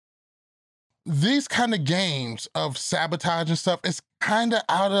these kind of games of sabotage and stuff is kind of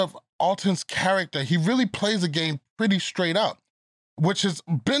out of Alton's character. He really plays the game pretty straight up, which has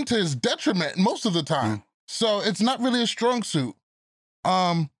been to his detriment most of the time. So it's not really a strong suit.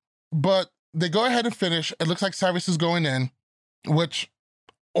 But they go ahead and finish. It looks like Cyrus is going in, which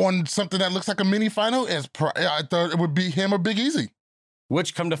on something that looks like a mini final I thought it would be him or Big Easy.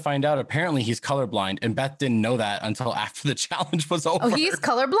 Which, come to find out, apparently he's colorblind, and Beth didn't know that until after the challenge was over. Oh, he's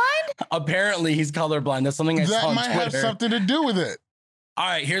colorblind? Apparently he's colorblind. That's something I saw on Twitter. That might have something to do with it. All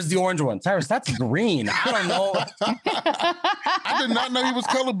right, here's the orange one. Cyrus, that's green. I don't know. I did not know he was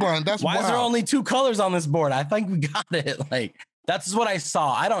colorblind. That's why wild. Is there only 2 colors on this board? I think we got it. Like, that's what I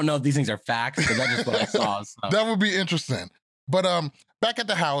saw. I don't know if these things are facts, but that's just what I saw. So. That would be interesting. But back at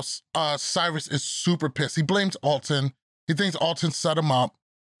the house, Cyrus is super pissed. He blames Alton. He thinks Alton set him up.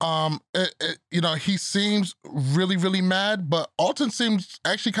 He seems really, really mad, but Alton seems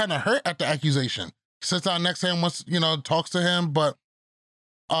actually kind of hurt at the accusation. He sits down next to him, talks to him, but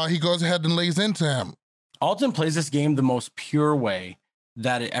he goes ahead and lays into him. Alton plays this game the most pure way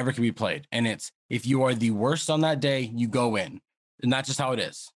that it ever can be played. And it's, if you are the worst on that day, you go in. And that's just how it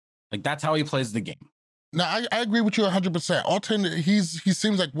is. Like, that's how he plays the game. No, I agree with you 100%. Alton, he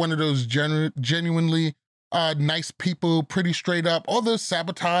seems like one of those genuinely nice people, pretty straight up. All the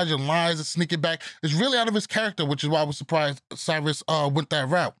sabotage and lies and sneaking back is really out of his character, which is why I was surprised Cyrus went that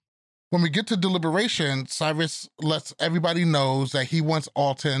route. When we get to deliberation, Cyrus lets everybody knows that he wants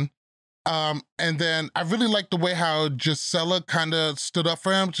Alton. And then I really like the way how Gisela kind of stood up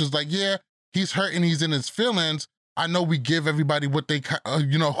for him. She's like, yeah, he's hurt and he's in his feelings. I know we give everybody what they,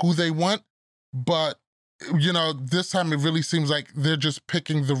 who they want, but this time it really seems like they're just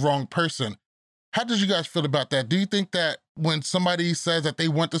picking the wrong person. How did you guys feel about that? Do you think that when somebody says that they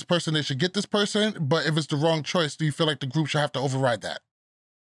want this person, they should get this person, but if it's the wrong choice, do you feel like the group should have to override that?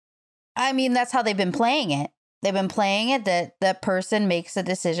 I mean, that's how they've been playing it. They've been playing it that that person makes a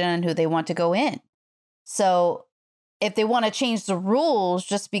decision on who they want to go in. So if they want to change the rules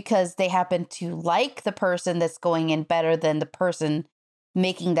just because they happen to like the person that's going in better than the person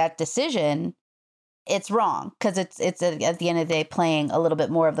making that decision, it's wrong, because it's at the end of the day playing a little bit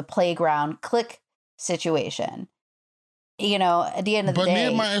more of the playground click situation. At the end of the day. But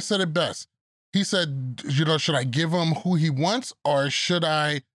Nehemiah said it best. He said, should I give him who he wants, or should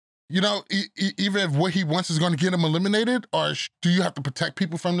I, even if what he wants is going to get him eliminated, or do you have to protect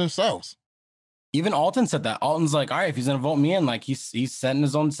people from themselves? Even Alton said that. Alton's like, all right, if he's going to vote me in, like he's setting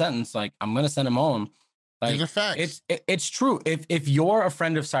his own sentence. Like, I'm going to send him home. Like, these are facts. It's true. If you're a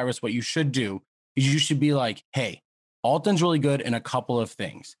friend of Cyrus, what you should do is you should be like, hey, Alton's really good in a couple of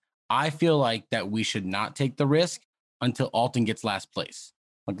things. I feel like that we should not take the risk until Alton gets last place.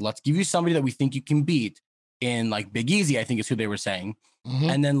 Like, let's give you somebody that we think you can beat in, like, Big Easy, I think is who they were saying. Mm-hmm.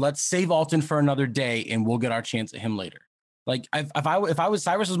 And then let's save Alton for another day and we'll get our chance at him later. Like, if I was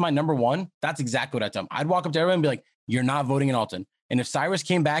Cyrus was my number one, that's exactly what I'd tell him. I'd walk up to everyone and be like, you're not voting in Alton. And if Cyrus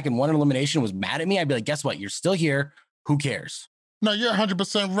came back and won an elimination and was mad at me, I'd be like, guess what? You're still here. Who cares? No, you're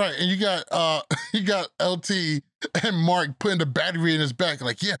 100% right. And you got LT and Mark putting the battery in his back.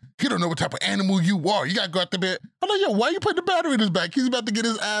 Like, yeah, he don't know what type of animal you are. You got to go out the bed. I'm like, yo, why you putting the battery in his back? He's about to get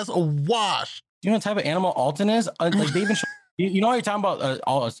his ass a wash. Do you know what type of animal Alton is? Like, they even you know how you're talking about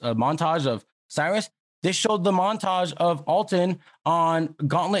a montage of Cyrus? They showed the montage of Alton on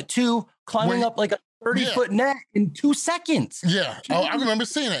Gauntlet 2 climbing up like a 30-foot net in 2 seconds. Yeah, I remember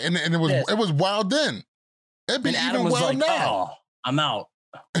seeing it, and it was wild then. It'd be even wild now. Oh, I'm out.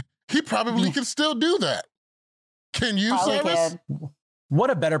 He probably can still do that. Can you, Cyrus?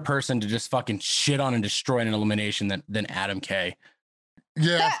 What a better person to just fucking shit on and destroy in an elimination than Adam K.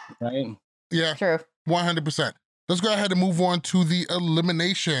 Yeah. Right? Yeah. True. 100%. Let's go ahead and move on to the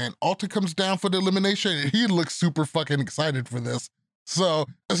elimination. Alton comes down for the elimination. He looks super fucking excited for this. So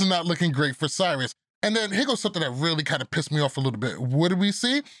it's not looking great for Cyrus. And then here goes something that really kind of pissed me off a little bit. What do we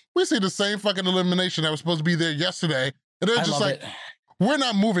see? We see the same fucking elimination that was supposed to be there yesterday. And they're just like, we're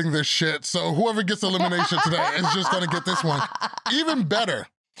not moving this shit. So whoever gets elimination today is just going to get this one. Even better,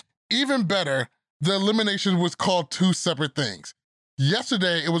 the elimination was called 2 separate things.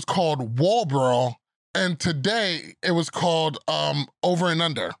 Yesterday, it was called Wall Brawl. And today, it was called Over and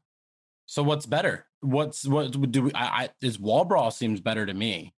Under. So what's better? what do we? Is wall brawl seems better to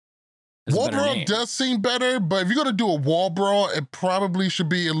me. Wall brawl does seem better, but if you're gonna do a wall brawl, it probably should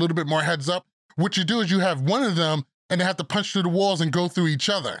be a little bit more heads up. What you do is you have one of them and they have to punch through the walls and go through each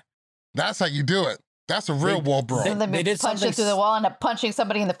other. That's how you do it. That's a real wall brawl. They did punch it through the wall and end up punching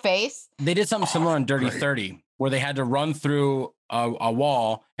somebody in the face. They did something similar on Dirty 30, where they had to run through a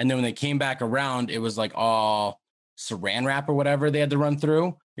wall, and then when they came back around, it was like all saran wrap or whatever they had to run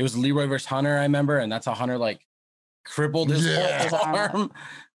through. It was Leroy versus Hunter, I remember, and that's how Hunter like crippled his whole arm.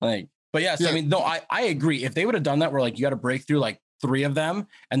 Like, but yes, I mean, no, I agree. If they would have done that, where like you got to break through like 3 of them,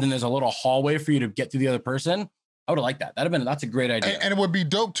 and then there's a little hallway for you to get to the other person, I would have liked that. That's a great idea. And it would be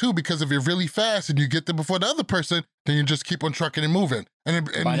dope too, because if you're really fast and you get there before the other person, then you just keep on trucking and moving. And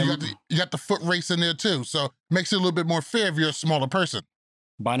you got the foot race in there too. So it makes it a little bit more fair if you're a smaller person.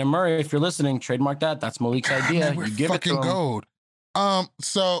 Bynum Murray, if you're listening, trademark that. That's Malik's idea. Man, you give it to him. Gold.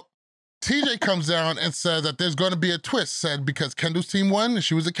 So TJ comes down and says that there's going to be a twist, said because Kendall's team won and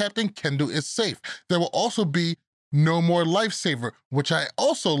she was the captain, Kendall is safe. There will also be no more lifesaver, which I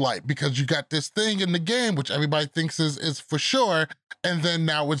also like, because you got this thing in the game, which everybody thinks is for sure, and then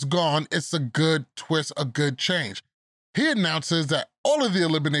now it's gone. It's a good twist, a good change. He announces that all of the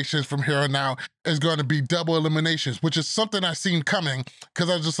eliminations from here on out is going to be double eliminations, which is something I seen coming, because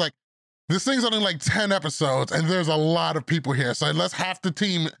I was just like, this thing's only like 10 episodes, and there's a lot of people here. So unless half of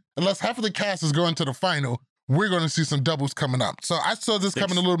the cast is going to the final, we're going to see some doubles coming up. So I saw this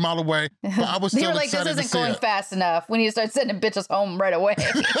coming a little mile away, but I was still like, excited this isn't going fast enough. We need to start sending bitches home right away.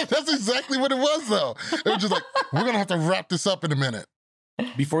 That's exactly what it was, though. It was just like, we're going to have to wrap this up in a minute.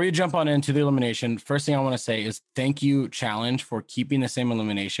 Before you jump on into the elimination, first thing I want to say is thank you, Challenge, for keeping the same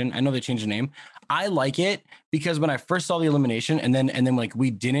elimination. I know they changed the name. I like it because when I first saw the elimination and then like we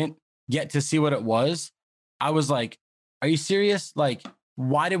didn't get to see what it was, I was like, are you serious? Like,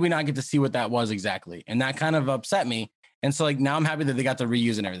 why did we not get to see what that was exactly? And that kind of upset me. And so like now I'm happy that they got to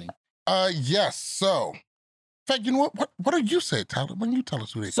reuse and everything. Yes. So, in fact, you know what do you say, Tyler? When you tell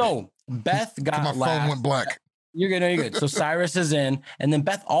us who they So Beth got my last. phone went black. You're good. So Cyrus is in, and then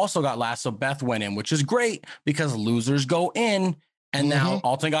Beth also got last. So Beth went in, which is great because losers go in. And now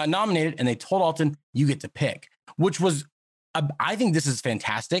Alton got nominated, and they told Alton, you get to pick, which was, I think this is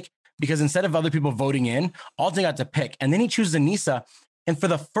fantastic because instead of other people voting in, Alton got to pick. And then he chooses Aneesa. And for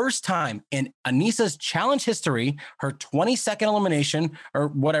the first time in Aneesa's challenge history, her 22nd elimination or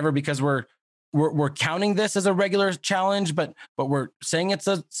whatever, because we're counting this as a regular challenge, but we're saying it's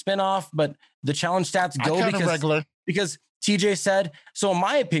a spinoff, but the challenge stats go because TJ said, so in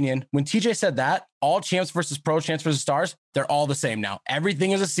my opinion, when TJ said that, all champs versus pro, champs versus stars, they're all the same now.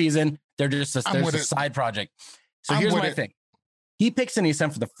 Everything is a season. They're just a side project. So here's my thing. He picks Aneesa,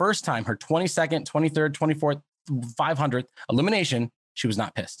 and for the first time, her 22nd, 23rd, 24th, 500th elimination, she was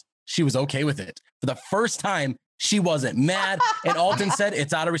not pissed. She was okay with it. For the first time, she wasn't mad. And Alton said,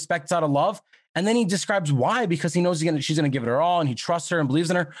 it's out of respect, it's out of love. And then he describes why, because he knows she's going to give it her all, and he trusts her and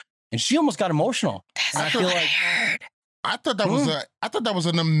believes in her. And she almost got emotional. And I feel like I thought that was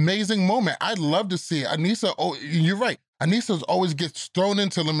an amazing moment. I'd love to see it. Aneesa, oh, you're right. Aneesa always gets thrown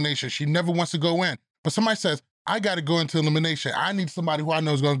into elimination. She never wants to go in. But somebody says, I got to go into elimination. I need somebody who I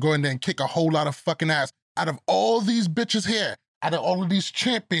know is going to go in there and kick a whole lot of fucking ass. Out of all these bitches here, out of all of these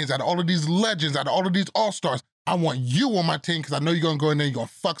champions, out of all of these legends, out of all of these all-stars, I want you on my team because I know you're going to go in there and you're going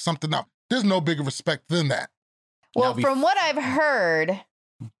to fuck something up. There's no bigger respect than that. Well, from what I've heard,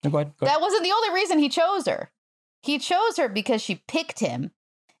 go ahead. That wasn't the only reason he chose her. He chose her because she picked him.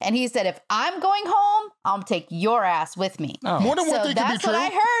 And he said, if I'm going home, I'll take your ass with me. Oh. More than one thing could be true. That's what I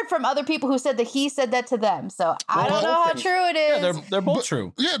heard from other people who said that he said that to them. So I don't know how true it is. Yeah, they're both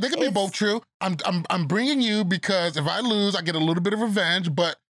true. Yeah, they can be both true. I'm bringing you because if I lose, I get a little bit of revenge.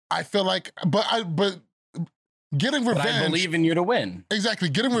 But I feel like, but getting revenge. But I believe in you to win. Exactly.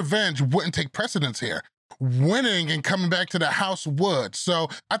 Getting revenge wouldn't take precedence here. Winning and coming back to the house would. So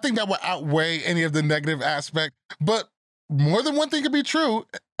I think that would outweigh any of the negative aspect. But more than one thing could be true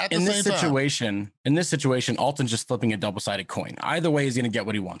at the same time. In this situation, Alton's just flipping a double-sided coin. Either way, he's going to get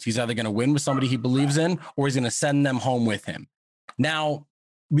what he wants. He's either going to win with somebody he believes in, or he's going to send them home with him. Now,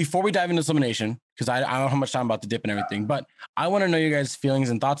 before we dive into this elimination, because I don't know how much time I'm about to dip and everything, but I want to know your guys' feelings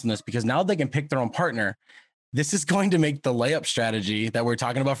and thoughts on this, because now they can pick their own partner. This is going to make the layup strategy that we're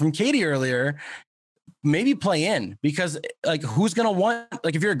talking about from Katie earlier maybe play in, because like who's going to want,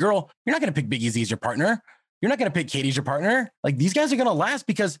 like if you're a girl, you're not going to pick Big Easy as your partner. You're not going to pick Katie as your partner. Like these guys are going to last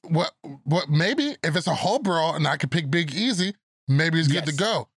because what maybe if it's a whole brawl and I could pick Big Easy, maybe it's good to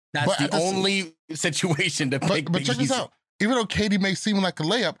go. That's the only situation to pick Big Easy. But check this out. Even though Katie may seem like a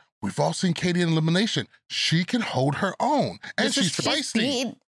layup, we've all seen Katie in elimination. She can hold her own, and she's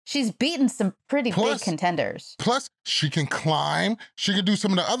feisty. She's beaten some pretty big contenders. Plus, she can climb. She can do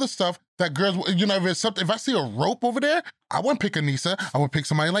some of the other stuff that girls, if I see a rope over there, I wouldn't pick Aneesa. I would pick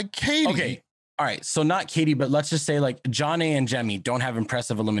somebody like Katie. Okay. All right. So not Katie, but let's just say like John A and Jemmy don't have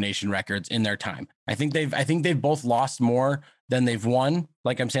impressive elimination records in their time. I think they've both lost more than they've won.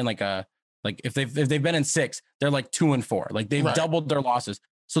 Like I'm saying, like if they've been in 6, they're like 2 and 4. Like they've doubled their losses.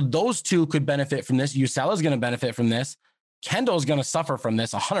 So those two could benefit from this. Usalla's going to benefit from this. Kendall's going to suffer from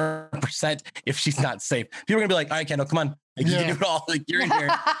this 100% if she's not safe. People are going to be like, all right, Kendall, come on. Like, you can do it all. Like, you're in here.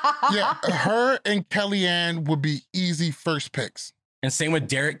 Yeah, her and Kellyanne would be easy first picks. And same with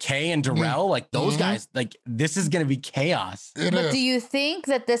Derek K and Darrell. Like, those guys, like, this is going to be chaos. But do you think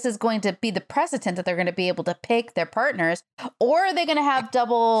that this is going to be the precedent that they're going to be able to pick their partners? Or are they going to have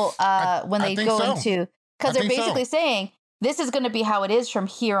double when they go into... Because they're basically saying, this is going to be how it is from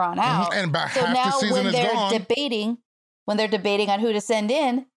here on out. And about half the season is gone. When they're debating on who to send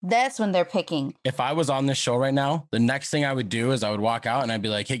in, that's when they're picking. If I was on this show right now, the next thing I would do is I would walk out and I'd be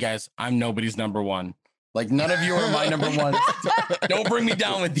like, hey guys, I'm nobody's number one. Like none of you are my number one. Don't bring me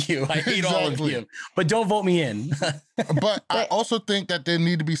down with you. I hate all of you, but don't vote me in. But I also think that there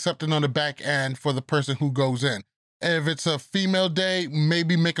need to be something on the back end for the person who goes in. If it's a female day,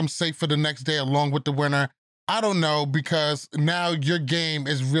 maybe make them safe for the next day along with the winner. I don't know, because now your game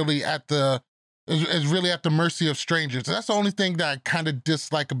is really at the mercy of strangers. That's the only thing that I kind of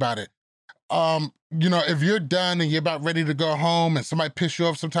dislike about it. If you're done and you're about ready to go home and somebody piss you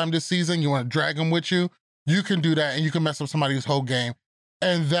off sometime this season, you want to drag them with you, you can do that and you can mess up somebody's whole game.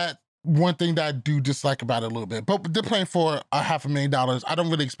 And that one thing that I do dislike about it a little bit. But they're playing for $500,000. I don't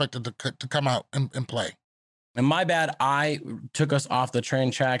really expect it to come out and play. And my bad, I took us off the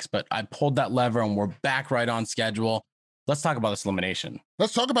train tracks, but I pulled that lever and we're back right on schedule. Let's talk about this elimination.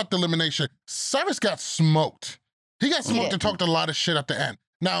 Let's talk about the elimination. Cyrus got smoked. He got smoked and talked a lot of shit at the end.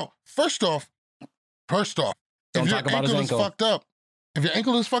 Now, first off, if your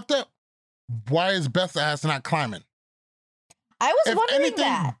ankle is fucked up, why is Beth's ass not climbing? I was wondering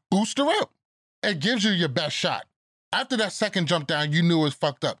that. Boost her up. It gives you your best shot. After that second jump down, you knew it was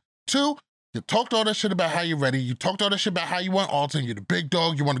fucked up. 2, you talked all that shit about how you're ready. You talked all that shit about how you want Alton. You're the big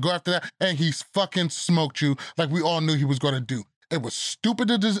dog. You want to go after that. And he's fucking smoked you like we all knew he was going to do. It was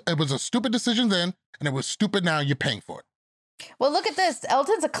stupid. It was a stupid decision then, and it was stupid now. You're paying for it. Well, look at this.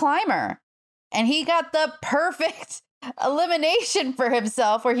 Elton's a climber, and he got the perfect elimination for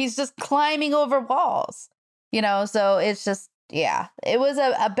himself where he's just climbing over walls. So it's just, it was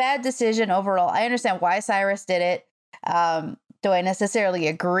a bad decision overall. I understand why Cyrus did it. Do I necessarily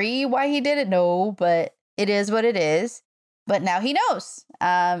agree why he did it? No, but it is what it is. But now he knows.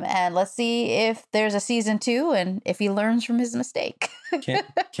 And let's see if there's a season 2 and if he learns from his mistake.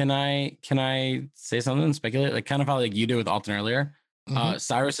 Can I say something, speculate? Like kind of how like you did with Alton earlier.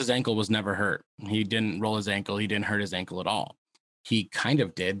 Cyrus's ankle was never hurt. He didn't roll his ankle. He didn't hurt his ankle at all. He kind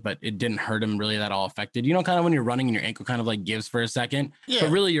of did, but it didn't hurt him really that all affected. Kind of when you're running and your ankle kind of like gives for a second, but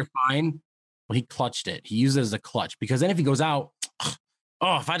really you're fine. Well, he clutched it. He used it as a clutch because then if he goes out,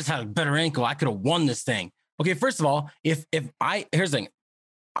 if I just had a better ankle, I could have won this thing. Okay, first of all, here's the thing.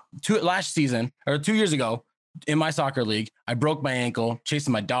 Last season or 2 years ago in my soccer league, I broke my ankle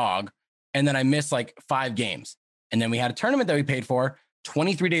chasing my dog, and then I missed like 5 games. And then we had a tournament that we paid for.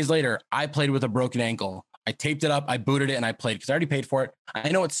 23 days later, I played with a broken ankle. I taped it up, I booted it, and I played because I already paid for it. I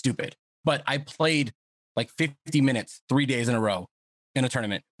know it's stupid, but I played like 50 minutes 3 days in a row in a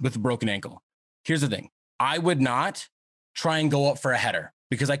tournament with a broken ankle. Here's the thing. I would not try and go up for a header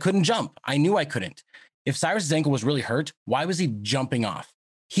because I couldn't jump. I knew I couldn't. If Cyrus's ankle was really hurt, why was he jumping off?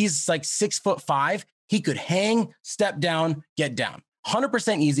 He's like 6'5". He could hang, step down, get down.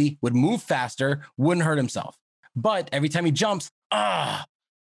 100% easy, would move faster, wouldn't hurt himself. But every time he jumps, I'm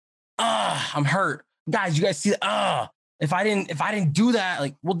hurt. Guys, you guys see that? If I didn't do that,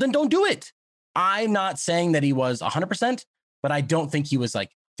 like, well, then don't do it. I'm not saying that he was 100%, but I don't think he was like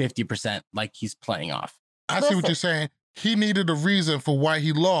 50% like he's playing off. I see what you're saying. He needed a reason for why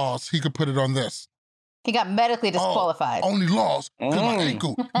he lost. He could put it on this. He got medically disqualified. Only lost because my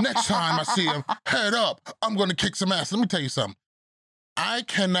ankle. Next time I see him, head up, I'm going to kick some ass. Let me tell you something. I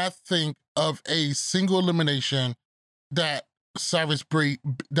cannot think of a single elimination that Cyrus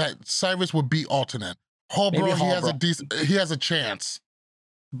would beat Alton in. Hallbro, he has a chance.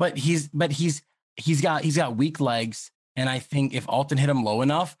 But he's got weak legs, and I think if Alton hit him low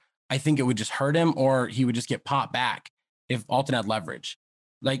enough, I think it would just hurt him, or he would just get popped back if Alton had leverage.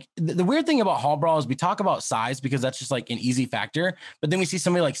 Like the weird thing about Hall Brawl is we talk about size because that's just like an easy factor, but then we see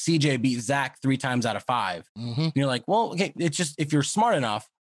somebody like CJ beat Zach 3 times out of 5. Mm-hmm. And you're like, well, okay, it's just if you're smart enough,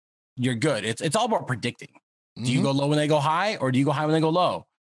 you're good. It's all about predicting. Mm-hmm. Do you go low when they go high, or do you go high when they go low?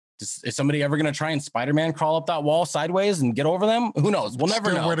 Is somebody ever going to try and Spider-Man crawl up that wall sideways and get over them? Who knows? We'll never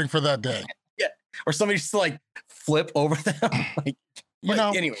Still know. waiting for that day. Yeah. Or somebody just like flip over them. Like, you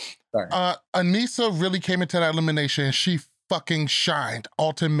know, anyway, sorry. Anissa really came into that elimination and she fucking shined.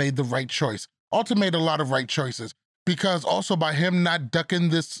 Alton made the right choice. Alton made a lot of right choices because also by him not ducking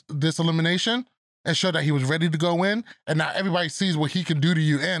this elimination and show that he was ready to go in, and now everybody sees what he can do to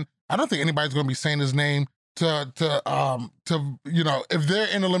you. And I don't think anybody's going to be saying his name to you know, if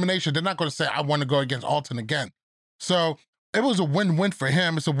they're in elimination, they're not going to say I want to go against Alton again. So it was a win-win for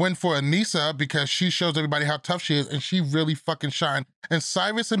him. It's a win for Anissa because she shows everybody how tough she is, and she really fucking shined. And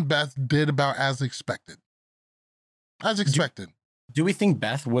Cyrus and Beth did about as expected. As expected. Do we think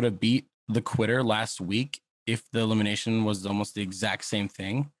Beth would have beat the quitter last week if the elimination was almost the exact same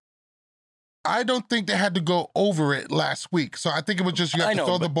thing? I don't think they had to go over it last week. So I think it was just you have to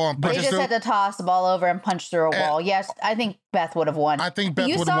throw the ball and punch They it just through. had to toss the ball over and punch through a wall. Yes, I think Beth would have won. I think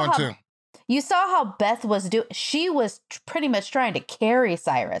Beth would have won too. You saw how Beth was doing. She was pretty much trying to carry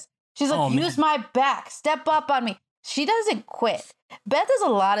Cyrus. She's like, use my back, step up on me. She doesn't quit. Beth does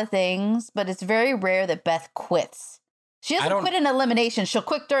a lot of things, but it's very rare that Beth quits. She doesn't quit in elimination. She'll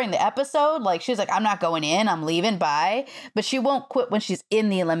quit during the episode. Like, she's like, I'm not going in. I'm leaving. Bye. But she won't quit when she's in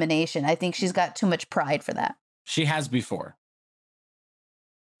the elimination. I think she's got too much pride for that. She has before.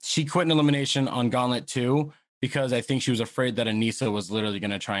 She quit in elimination on Gauntlet 2 because I think she was afraid that Anissa was literally going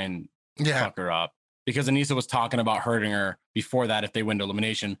to try and fuck her up. Because Anissa was talking about hurting her before that if they win to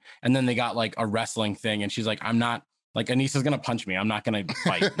elimination. And then they got like a wrestling thing. And she's like, I'm not, like, Anissa's going to punch me. I'm not going to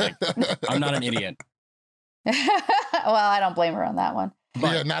fight. Like, I'm not an idiot. Well, I don't blame her on that one.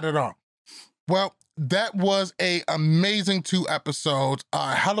 But yeah, not at all. Well, that was a amazing 2 episodes.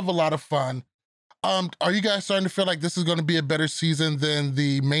 A hell of a lot of fun. Are you guys starting to feel like this is going to be a better season than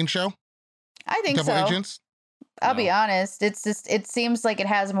the main show? I think Double so. Agents? I'll be honest. It's just, it seems like it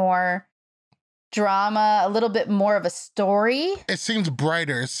has more drama, a little bit more of a story. It seems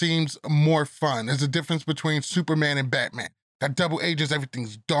brighter. It seems more fun. There's a difference between Superman and Batman. Got Double Agents,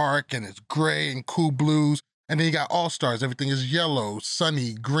 everything's dark and it's gray and cool blues. And then you got All Stars, everything is yellow,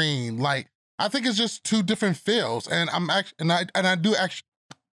 sunny, green, light. I think it's just 2 different feels, and I do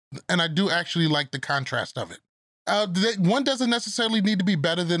actually like the contrast of it. One doesn't necessarily need to be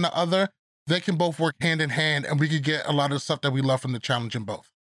better than the other. They can both work hand in hand, and we could get a lot of the stuff that we love from the challenge in both.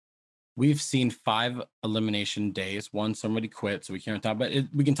 We've seen 5 elimination days. One, somebody quit, so we can't talk about it.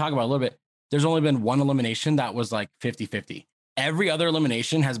 We can talk about it a little bit. There's only been 1 elimination that was like 50-50. Every other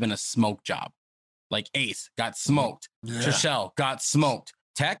elimination has been a smoke job. Like Ace got smoked. Yeah. Trishelle got smoked.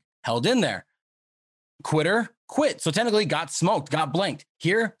 Tech held in there. Quitter quit. So technically got smoked, got blanked.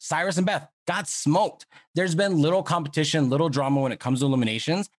 Here, Cyrus and Beth got smoked. There's been little competition, little drama when it comes to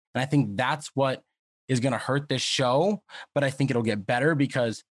eliminations. And I think that's what is going to hurt this show. But I think it'll get better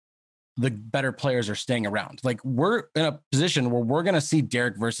because the better players are staying around. Like, we're in a position where we're going to see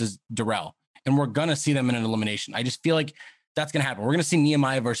Derek versus Darrell, and we're going to see them in an elimination. I just feel like that's going to happen. We're going to see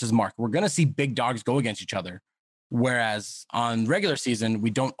Nehemiah versus Mark. We're going to see big dogs go against each other. Whereas on regular season, we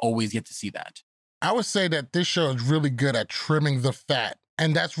don't always get to see that. I would say that this show is really good at trimming the fat.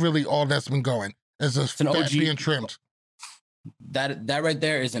 And that's really all that's been going, is this fat OG being trimmed. That right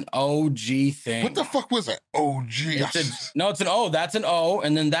there is an OG thing. What the fuck was it? OG? No, it's an O. That's an O.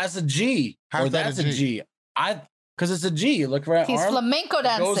 And then that's a G. How's or that's a G. Because it's a G. Look right. He's flamenco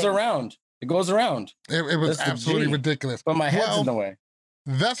dancing. It goes around. It goes around. It was absolutely ridiculous. But my head's in the way.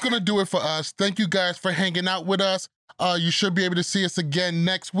 That's going to do it for us. Thank you guys for hanging out with us. You should be able to see us again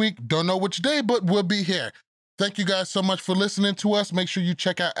next week. Don't know which day, but we'll be here. Thank you guys so much for listening to us. Make sure you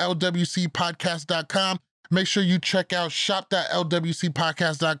check out lwcpodcast.com. Make sure you check out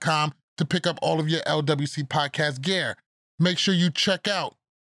shop.lwcpodcast.com to pick up all of your LWC podcast gear. Make sure you check out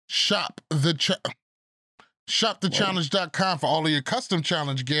shopthechallenge.com for all of your custom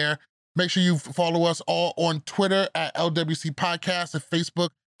challenge gear. Make sure you follow us all on Twitter at LWC Podcast and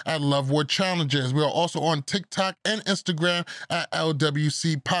Facebook at Love War Challenges. We are also on TikTok and Instagram at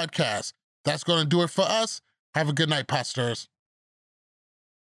LWC Podcast. That's going to do it for us. Have a good night, Podsters.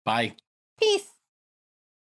 Bye. Peace.